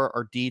before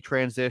are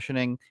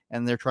detransitioning,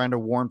 and they're trying to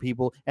warn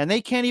people, and they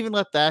can't even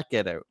let that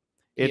get out.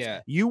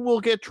 It's you will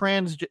get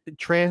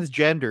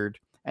transgendered,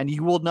 and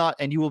you will not,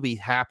 and you will be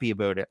happy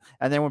about it.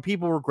 And then when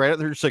people regret it,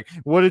 they're just like,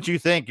 "What did you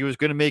think? It was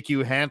going to make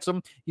you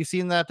handsome?" You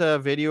seen that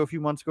video a few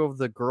months ago of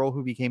the girl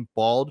who became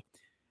bald?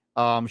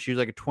 She was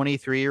like a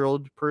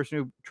 23-year-old person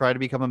who tried to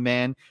become a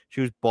man.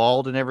 She was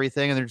bald and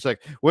everything. And they're just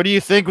like, what do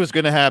you think was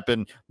going to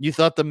happen? You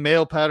thought the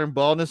male pattern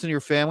baldness in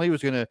your family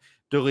was going to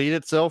delete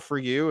itself for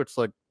you? It's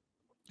like,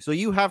 so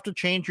you have to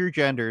change your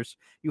genders.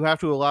 You have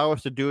to allow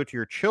us to do it to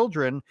your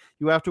children.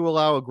 You have to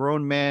allow a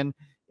grown man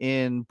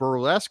in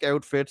burlesque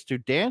outfits to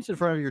dance in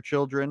front of your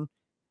children.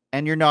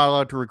 And you're not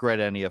allowed to regret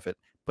any of it.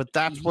 But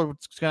that's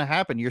what's going to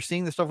happen. You're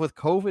seeing the stuff with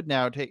COVID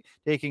now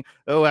taking,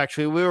 oh,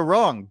 actually, we were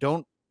wrong.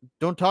 Don't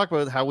talk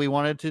about how we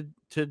wanted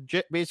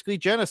to basically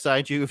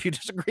genocide you if you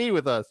disagree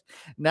with us.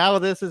 Now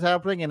this is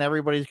happening, and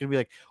everybody's gonna be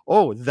like,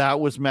 "Oh, that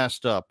was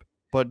messed up."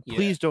 But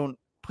please don't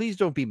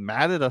be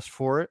mad at us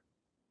for it.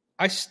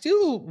 I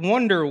still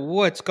wonder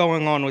what's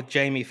going on with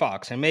Jamie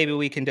Foxx, and maybe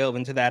we can delve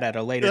into that at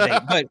a later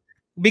date. But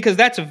because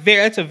that's a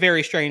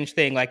very strange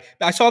thing. Like,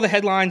 I saw the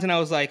headlines and I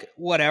was like,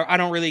 whatever, I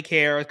don't really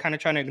care. I was kind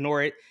of trying to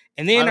ignore it.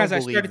 And then as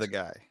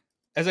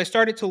I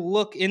started to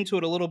look into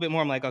it a little bit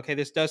more, I'm like, okay,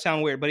 this does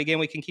sound weird. But again,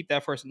 we can keep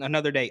that for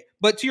another day.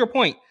 But to your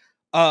point,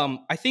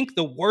 I think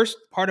the worst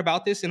part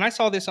about this, and I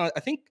saw this on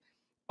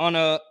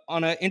a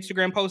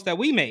Instagram post that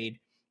we made,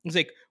 it's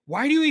like,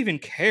 why do you even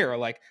care?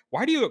 Like,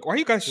 why are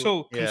you guys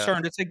so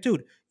concerned? It's like,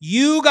 dude,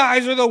 you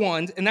guys are the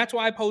ones, and that's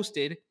why I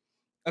posted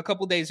a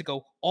couple days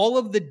ago all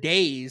of the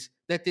days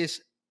that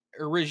this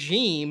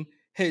regime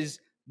has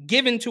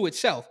given to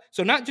itself.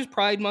 So not just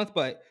Pride Month,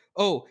 but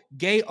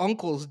Gay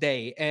Uncle's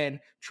Day and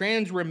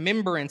Trans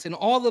Remembrance and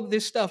all of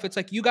this stuff. It's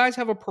like, you guys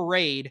have a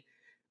parade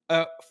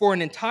for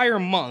an entire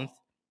month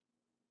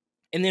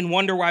and then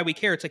wonder why we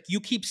care. It's like,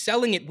 you keep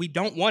selling it. We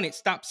don't want it.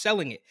 Stop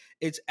selling it.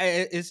 It's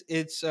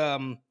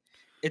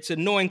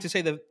annoying to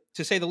say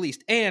the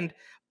least. And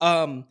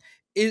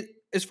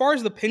as far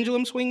as the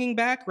pendulum swinging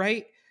back,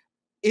 right?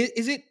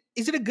 Is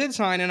it a good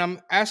sign? And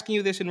I'm asking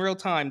you this in real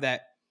time,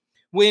 that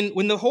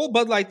when the whole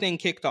Bud Light thing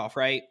kicked off,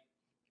 right?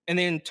 And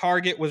then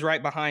Target was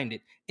right behind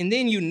it. And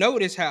then you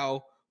notice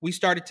how we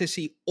started to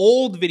see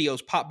old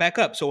videos pop back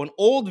up. So an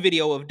old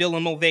video of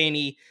Dylan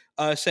Mulvaney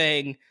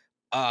saying,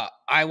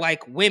 I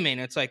like women.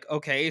 It's like,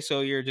 okay,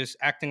 so you're just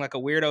acting like a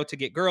weirdo to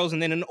get girls.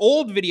 And then an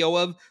old video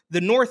of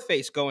the North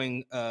Face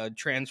going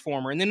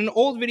Transformer. And then an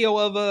old video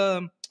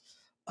of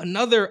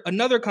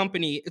another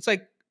company. It's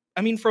like,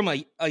 I mean, from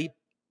a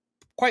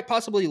quite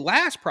possibly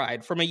last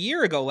Pride from a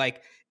year ago.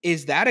 Like,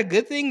 is that a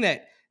good thing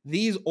that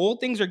these old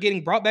things are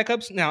getting brought back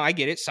up? Now, I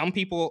get it. Some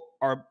people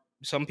are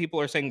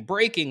saying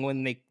breaking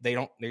when they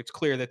don't. It's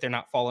clear that they're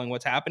not following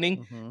what's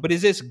happening. Mm-hmm. But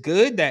is this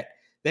good that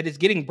it's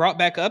getting brought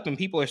back up and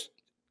people are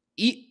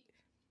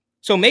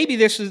so maybe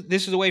this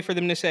is a way for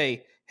them to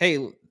say, hey,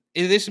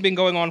 this has been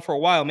going on for a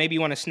while. Maybe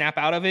you want to snap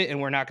out of it and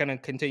we're not going to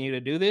continue to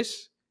do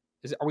this.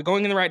 Are we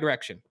going in the right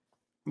direction?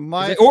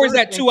 Or is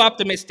that too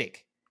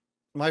optimistic?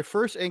 My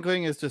first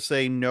inkling is to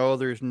say, no,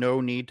 there's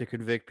no need to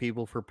convict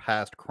people for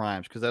past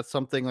crimes, because that's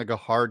something like a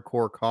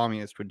hardcore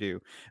communist would do.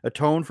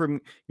 Atone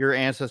from your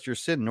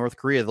ancestors' sin. North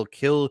Korea, they'll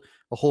kill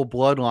a whole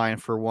bloodline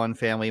for one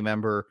family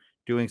member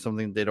doing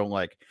something they don't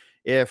like.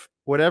 If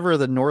whatever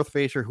the North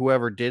Face or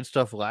whoever did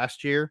stuff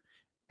last year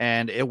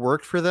and it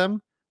worked for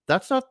them,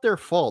 that's not their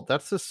fault.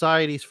 That's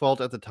society's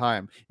fault at the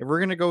time. If we're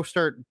going to go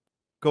start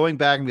going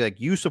back and be like,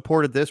 you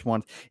supported this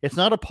one, it's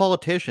not a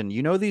politician.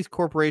 You know, these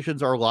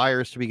corporations are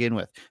liars to begin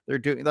with. They're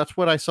doing, that's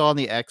what I saw on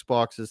the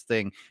Xboxes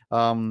thing,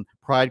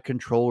 Pride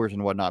controllers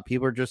and whatnot.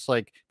 People are just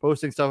like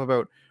posting stuff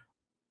about,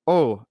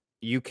 oh,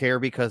 you care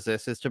because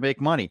this is to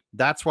make money.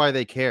 That's why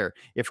they care.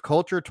 If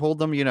culture told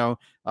them, you know,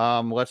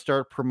 let's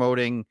start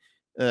promoting,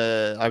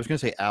 I was going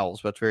to say owls,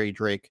 but it's very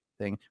Drake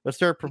thing. Let's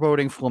start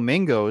promoting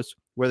flamingos,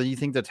 whether you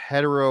think that's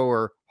hetero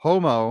or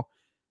homo.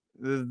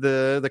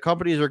 The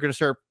companies are going to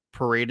start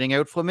parading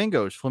out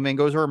flamingos.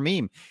 Flamingos are a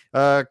meme.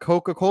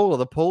 Coca-Cola,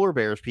 the polar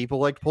bears. People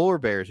like polar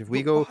bears. If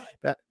we go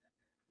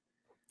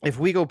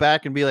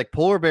back and be like,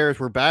 polar bears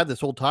were bad this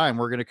whole time,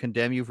 we're going to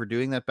condemn you for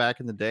doing that back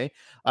in the day.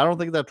 I don't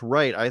think that's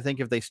right. I think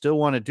if they still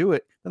want to do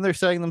it, then they're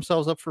setting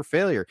themselves up for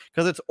failure,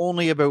 because it's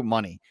only about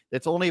money.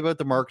 It's only about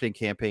the marketing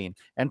campaign.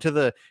 And to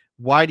the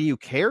why do you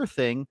care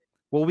thing,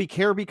 well, we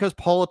care because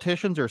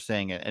politicians are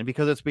saying it, and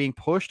because it's being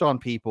pushed on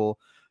people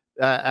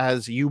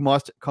as you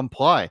must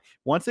comply.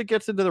 Once it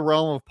gets into the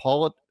realm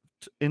of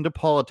into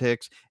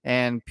politics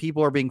and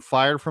people are being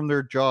fired from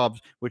their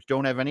jobs, which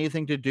don't have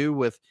anything to do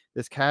with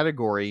this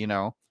category,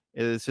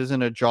 this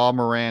isn't a Ja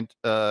Morant,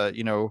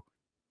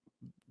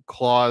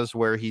 clause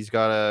where he's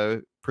got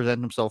to present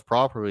himself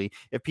properly.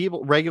 If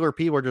regular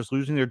people are just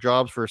losing their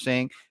jobs for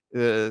saying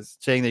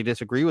they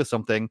disagree with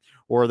something,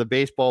 or the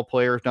baseball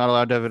player is not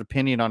allowed to have an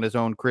opinion on his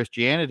own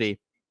Christianity,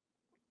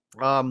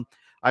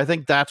 I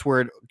think that's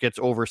where it gets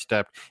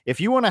overstepped.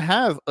 If you want to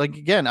have,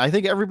 again, I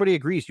think everybody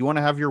agrees, you want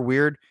to have your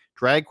weird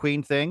drag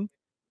queen thing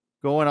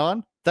going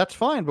on, that's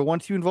fine. But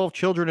once you involve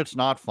children, it's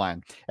not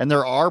fine. And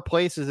there are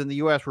places in the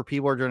U.S. where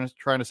people are just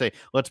trying to say,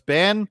 let's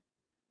ban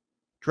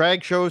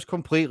drag shows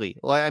completely.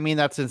 I mean,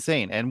 that's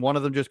insane. And one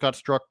of them just got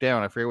struck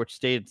down. I forget which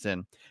state it's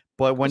in.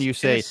 But when you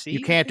say you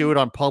can't do it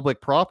on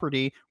public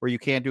property, or you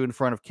can't do it in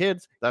front of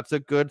kids, that's a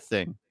good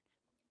thing.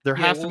 There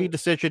has to be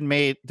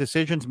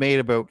decisions made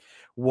about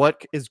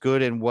what is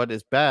good and what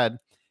is bad,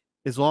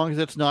 as long as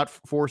it's not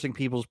forcing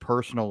people's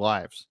personal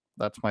lives.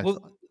 That's my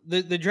thought.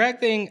 The drag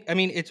thing, I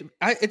mean,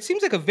 it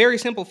seems like a very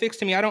simple fix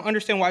to me. I don't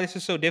understand why this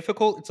is so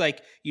difficult. It's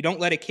like, you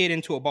don't let a kid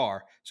into a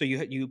bar. So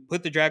you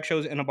put the drag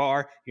shows in a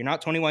bar. You're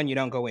not 21, you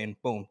don't go in.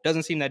 Boom.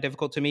 Doesn't seem that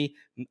difficult to me.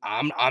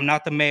 I'm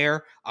not the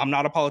mayor. I'm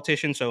not a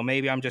politician, so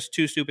maybe I'm just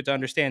too stupid to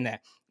understand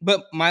that.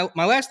 But my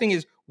last thing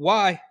is,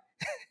 why?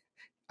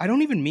 I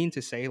don't even mean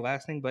to say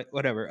last thing, but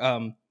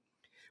whatever.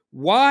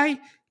 Why?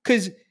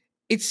 Because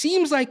it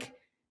seems like,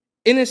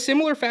 in a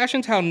similar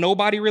fashion to how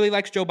nobody really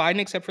likes Joe Biden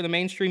except for the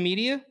mainstream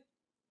media,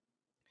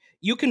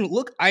 you can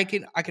look, I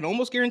can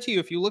almost guarantee you,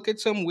 if you look at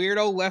some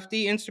weirdo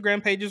lefty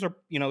Instagram pages or,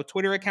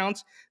 Twitter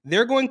accounts,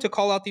 they're going to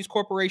call out these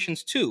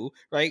corporations too,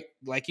 right?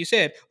 Like you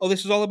said, oh,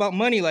 this is all about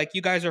money. Like,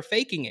 you guys are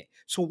faking it.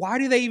 So why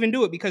do they even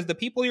do it? Because the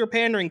people you're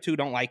pandering to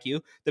don't like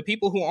you. The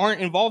people who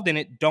aren't involved in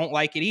it don't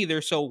like it either.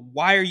 So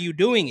why are you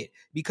doing it?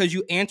 Because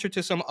you answer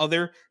to some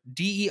other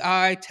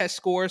DEI test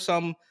score,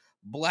 some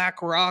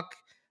BlackRock.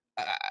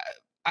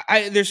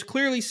 There's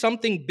clearly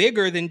something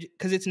bigger than,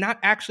 because it's not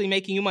actually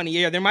making you money.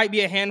 Yeah, there might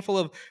be a handful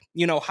of,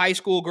 high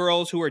school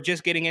girls who are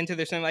just getting into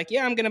this and like,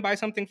 yeah, I'm going to buy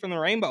something from the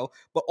rainbow.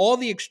 But all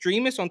the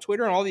extremists on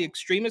Twitter and all the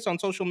extremists on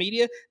social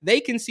media, they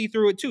can see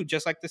through it too.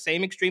 Just like the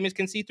same extremists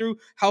can see through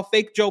how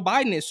fake Joe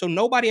Biden is. So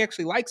nobody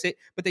actually likes it,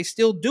 but they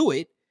still do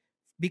it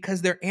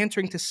because they're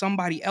answering to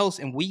somebody else.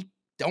 And we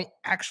don't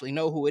actually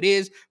know who it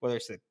is, whether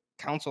it's the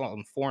Council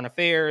on Foreign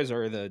Affairs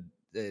or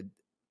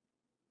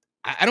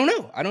I don't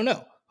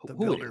know. The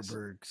who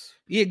Bilderbergs.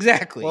 Yeah,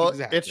 exactly. Well,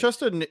 exactly.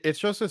 it's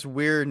just this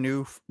weird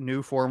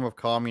new form of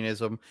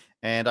communism,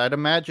 and I'd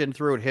imagine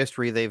throughout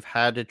history they've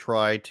had to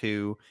try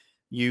to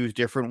use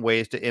different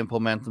ways to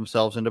implement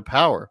themselves into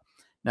power.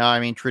 Now, I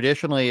mean,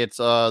 traditionally it's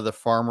the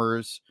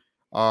farmers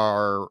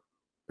are.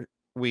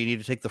 We need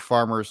to take the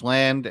farmers'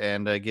 land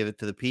and give it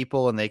to the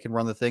people, and they can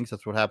run the things.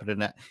 That's what happened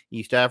in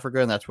East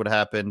Africa, and that's what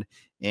happened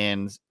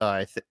in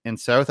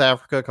South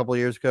Africa a couple of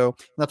years ago.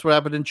 And that's what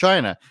happened in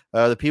China.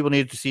 The people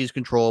needed to seize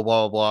control,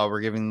 blah, blah, blah. We're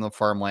giving them the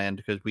farmland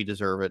because we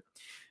deserve it.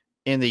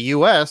 In the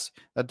U.S.,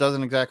 that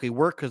doesn't exactly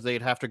work, because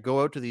they'd have to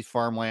go out to these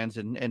farmlands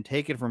and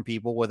take it from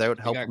people without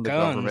help from the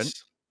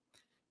government.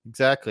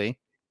 Exactly.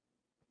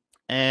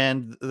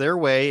 And their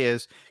way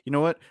is, you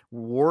know what?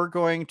 We're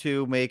going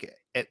to make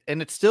it,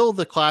 and it's still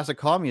the classic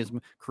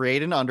communism,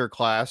 create an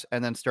underclass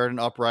and then start an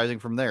uprising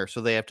from there. So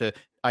they have to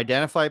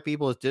identify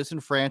people as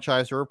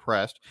disenfranchised or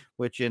oppressed,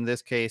 which in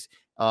this case,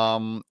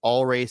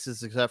 all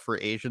races except for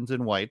Asians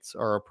and whites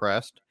are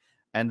oppressed.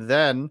 And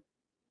then,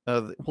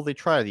 they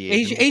try the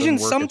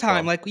Asians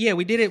sometime. Like, yeah,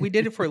 we did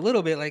it for a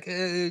little bit. Like,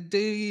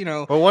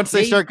 But once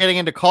they start getting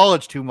into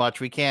college too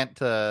much, we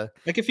can't.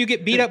 Like, if you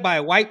get beat up by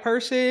a white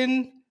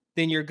person,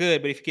 then you're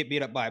good. But if you get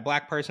beat up by a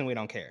black person, we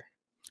don't care.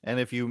 And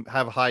if you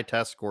have high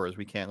test scores,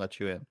 we can't let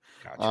you in.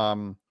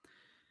 Gotcha.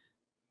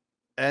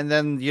 And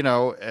then,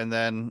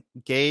 the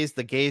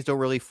gays don't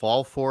really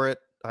fall for it.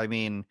 I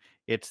mean,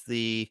 it's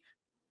the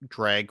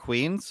drag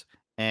queens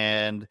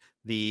and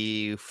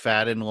the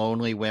fat and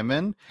lonely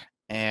women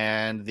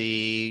and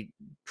the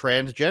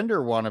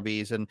transgender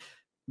wannabes. And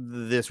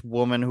this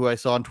woman who I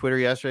saw on Twitter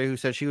yesterday who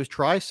said she was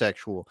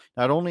trisexual.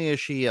 Not only is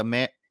she a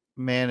man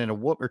and a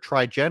woman, or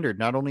trigendered,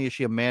 not only is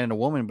she a man and a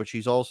woman, but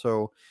she's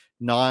also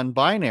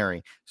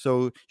non-binary.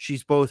 So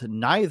she's both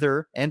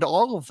neither and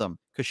all of them,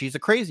 because she's a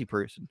crazy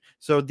person.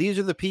 So these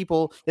are the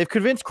people they've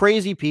convinced,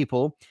 crazy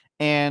people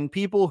and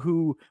people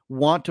who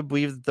want to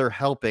believe that they're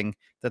helping,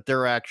 that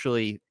they're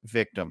actually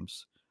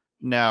victims.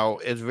 Now,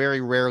 it's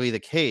very rarely the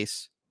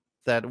case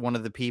that one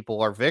of the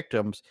people are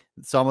victims.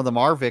 Some of them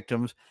are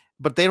victims,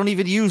 but they don't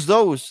even use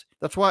those.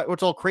 That's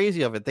what's all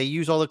crazy of it. They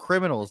use all the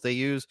criminals. They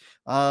use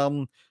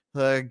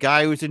the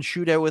guy who's in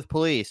shootout with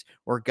police,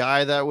 or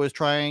guy that was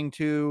trying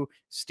to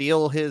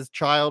steal his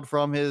child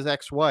from his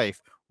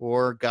ex-wife,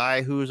 or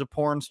guy who's a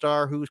porn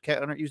star who's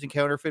using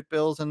counterfeit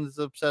bills and is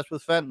obsessed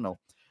with fentanyl,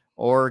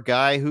 or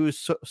guy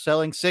who's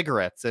selling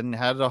cigarettes and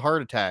had a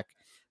heart attack.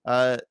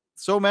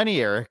 So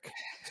many, Eric,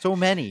 so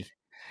many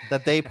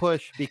that they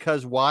push.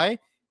 Because why?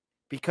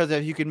 Because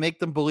if you can make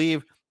them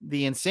believe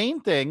the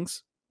insane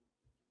things,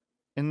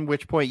 in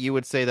which point you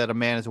would say that a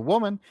man is a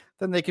woman,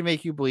 then they can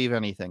make you believe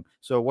anything.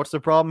 So what's the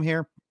problem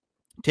here?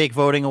 Take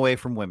voting away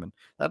from women.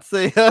 That's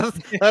the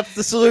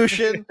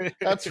solution.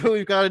 That's what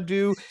we've got to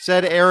do,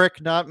 said Eric,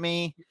 not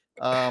me.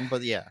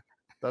 But yeah,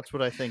 that's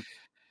what I think.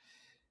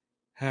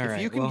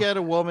 If you can get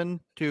a woman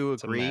to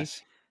agree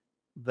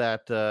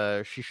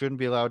that she shouldn't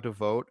be allowed to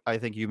vote, I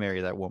think you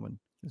marry that woman.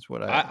 Is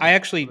what I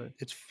actually,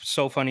 it's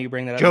so funny you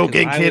bring that up.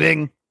 Joking,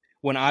 kidding.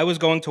 When I was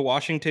going to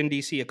Washington,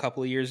 D.C. a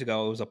couple of years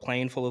ago, it was a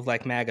plane full of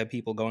like MAGA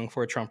people going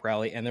for a Trump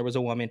rally. And there was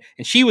a woman,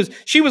 and she was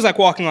like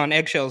walking on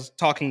eggshells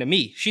talking to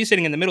me. She's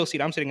sitting in the middle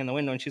seat. I'm sitting in the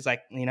window, and she's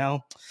like,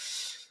 I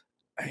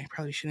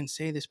probably shouldn't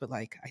say this, but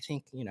like, I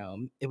think,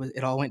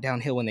 it all went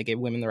downhill when they gave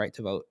women the right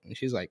to vote. And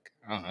she's like,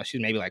 I don't know,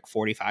 she's maybe like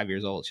 45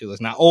 years old. She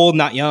was not old,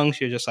 not young.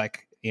 She was just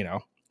like,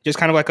 just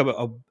kind of like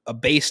a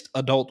based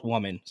adult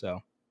woman. So.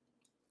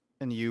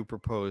 And you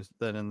proposed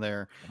then and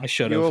there. I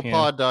should have.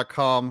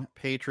 UOPod.com,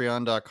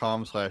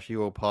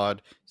 patreon.com/UOPod,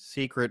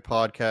 secret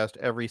podcast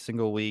every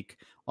single week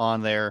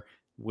on there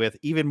with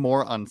even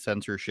more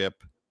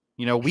uncensorship.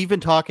 We've been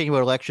talking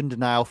about election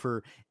denial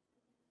for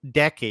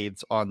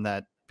decades on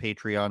that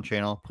Patreon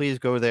channel. Please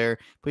go there.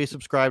 Please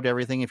subscribe to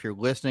everything. If you're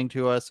listening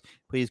to us,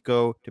 please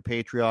go to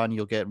Patreon.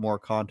 You'll get more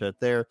content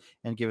there,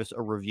 and give us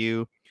a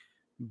review.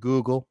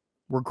 Google.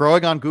 We're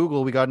growing on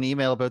Google. We got an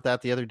email about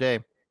that the other day.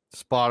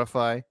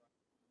 Spotify.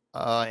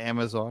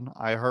 Amazon,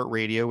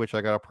 iHeartRadio, which I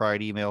got a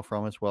Pride email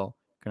from as well.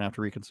 Gonna have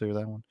to reconsider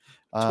that one.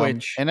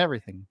 Twitch and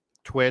everything.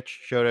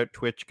 Twitch, shout out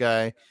Twitch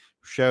guy.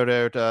 Shout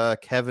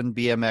out Kevin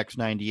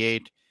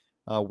BMX98.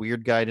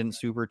 Weird guy didn't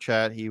super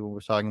chat. He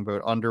was talking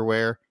about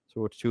underwear,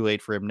 so it's too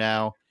late for him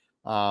now.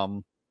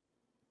 And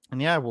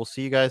yeah, we'll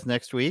see you guys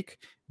next week.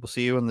 We'll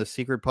see you in the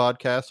secret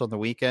podcast on the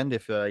weekend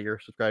if you're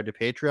subscribed to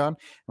Patreon. And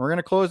we're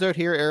gonna close out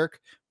here,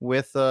 Eric,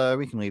 with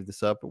we can leave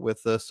this up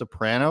with the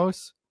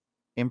Sopranos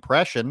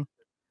impression.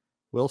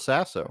 Will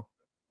Sasso.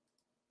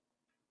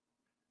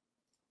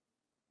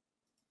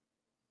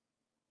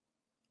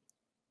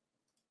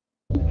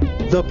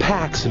 The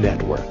PAX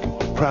Network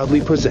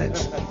proudly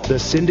presents the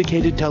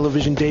syndicated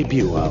television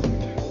debut of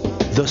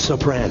The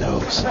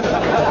Sopranos.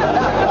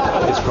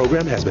 This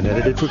program has been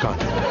edited for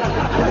content.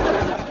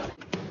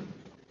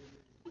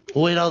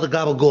 Who ate all the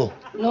gabagool?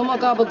 No more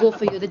gabagool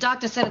for you. The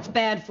doctor said it's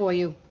bad for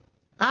you.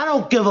 I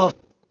don't give a...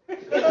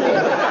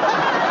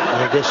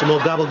 Wanna get some more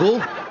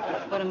gabagool?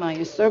 What am I,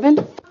 your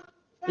servant?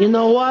 You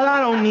know what?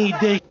 I don't need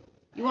this.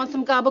 You want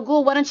some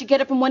gabagool? Why don't you get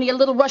it from one of your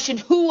little Russian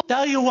who?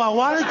 Tell you what,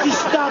 why don't you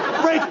stop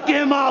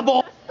breaking my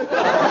ball?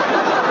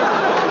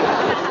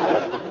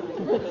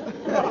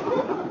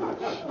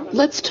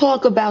 Let's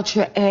talk about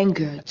your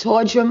anger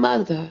towards your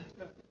mother.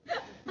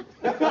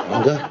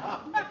 Anger?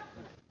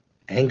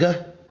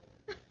 Anger?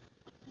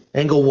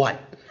 Anger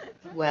what?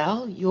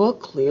 Well, you're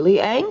clearly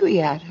angry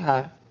at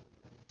her.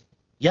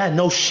 Yeah,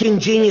 no shin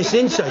genius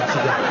insights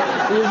you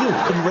got. Who are you,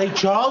 from Ray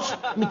Charles?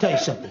 Let me tell you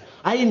something.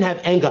 I didn't have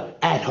anger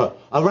at her,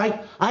 all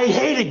right? I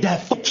hated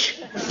that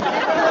bitch.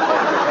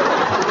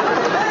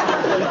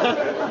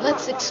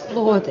 Let's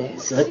explore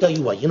this. I tell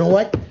you what, you know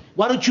what?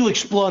 Why don't you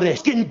explore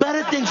this? Getting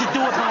better things to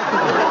do with my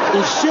life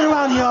than sit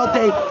around here all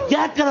day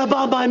yakking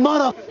about my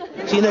mother.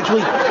 See you next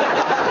week.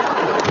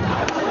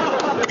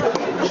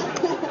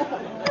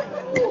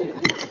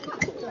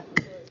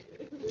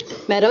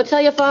 Meadow,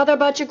 tell your father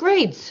about your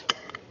grades.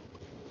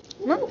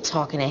 I'm not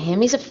talking to him.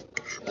 He's a... Hey,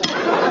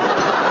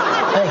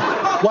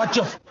 watch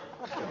your...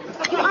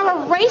 You are a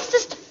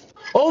racist.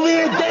 Over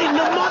here dating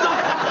the mother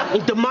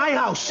into my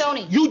house.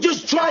 Tony. You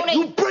just tried. Tony.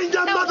 You bring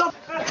that mother...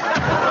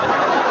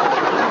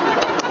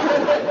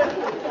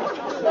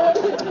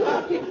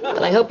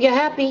 Well, I hope you're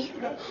happy.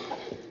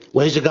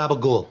 Where's the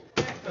gabagool?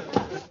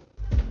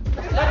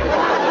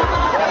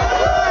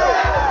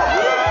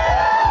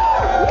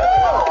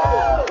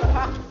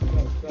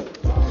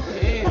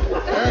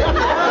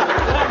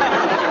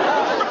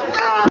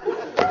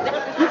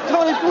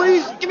 Tony,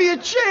 please, give me a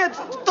chance.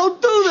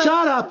 Don't do this.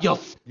 Shut up,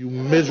 you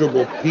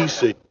miserable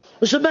piece of...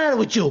 What's the matter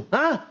with you,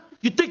 huh?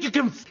 You think you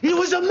can... He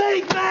was a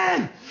made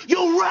man!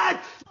 You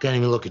rat! Can't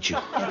even look at you.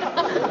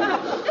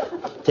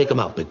 Take him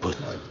out, Big Puss.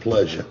 My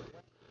pleasure.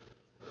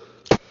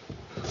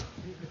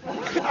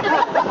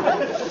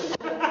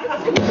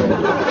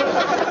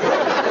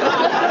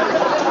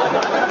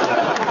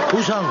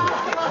 Who's hungry?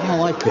 I don't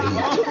like to eat.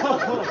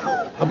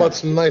 How about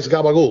some nice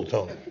gabagool,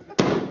 Tony?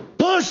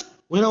 Puss!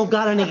 We don't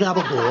got any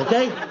gabagool,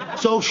 okay?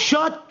 So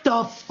shut the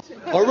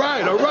All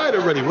right already.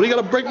 What do you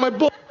gotta break my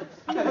bull?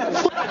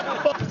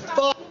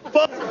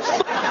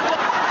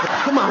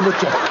 Come on,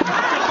 Richard.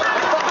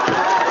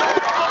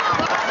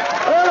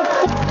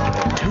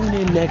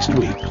 next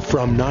week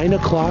from 9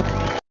 o'clock.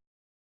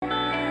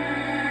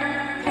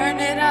 Turn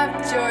it up,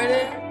 Jordan.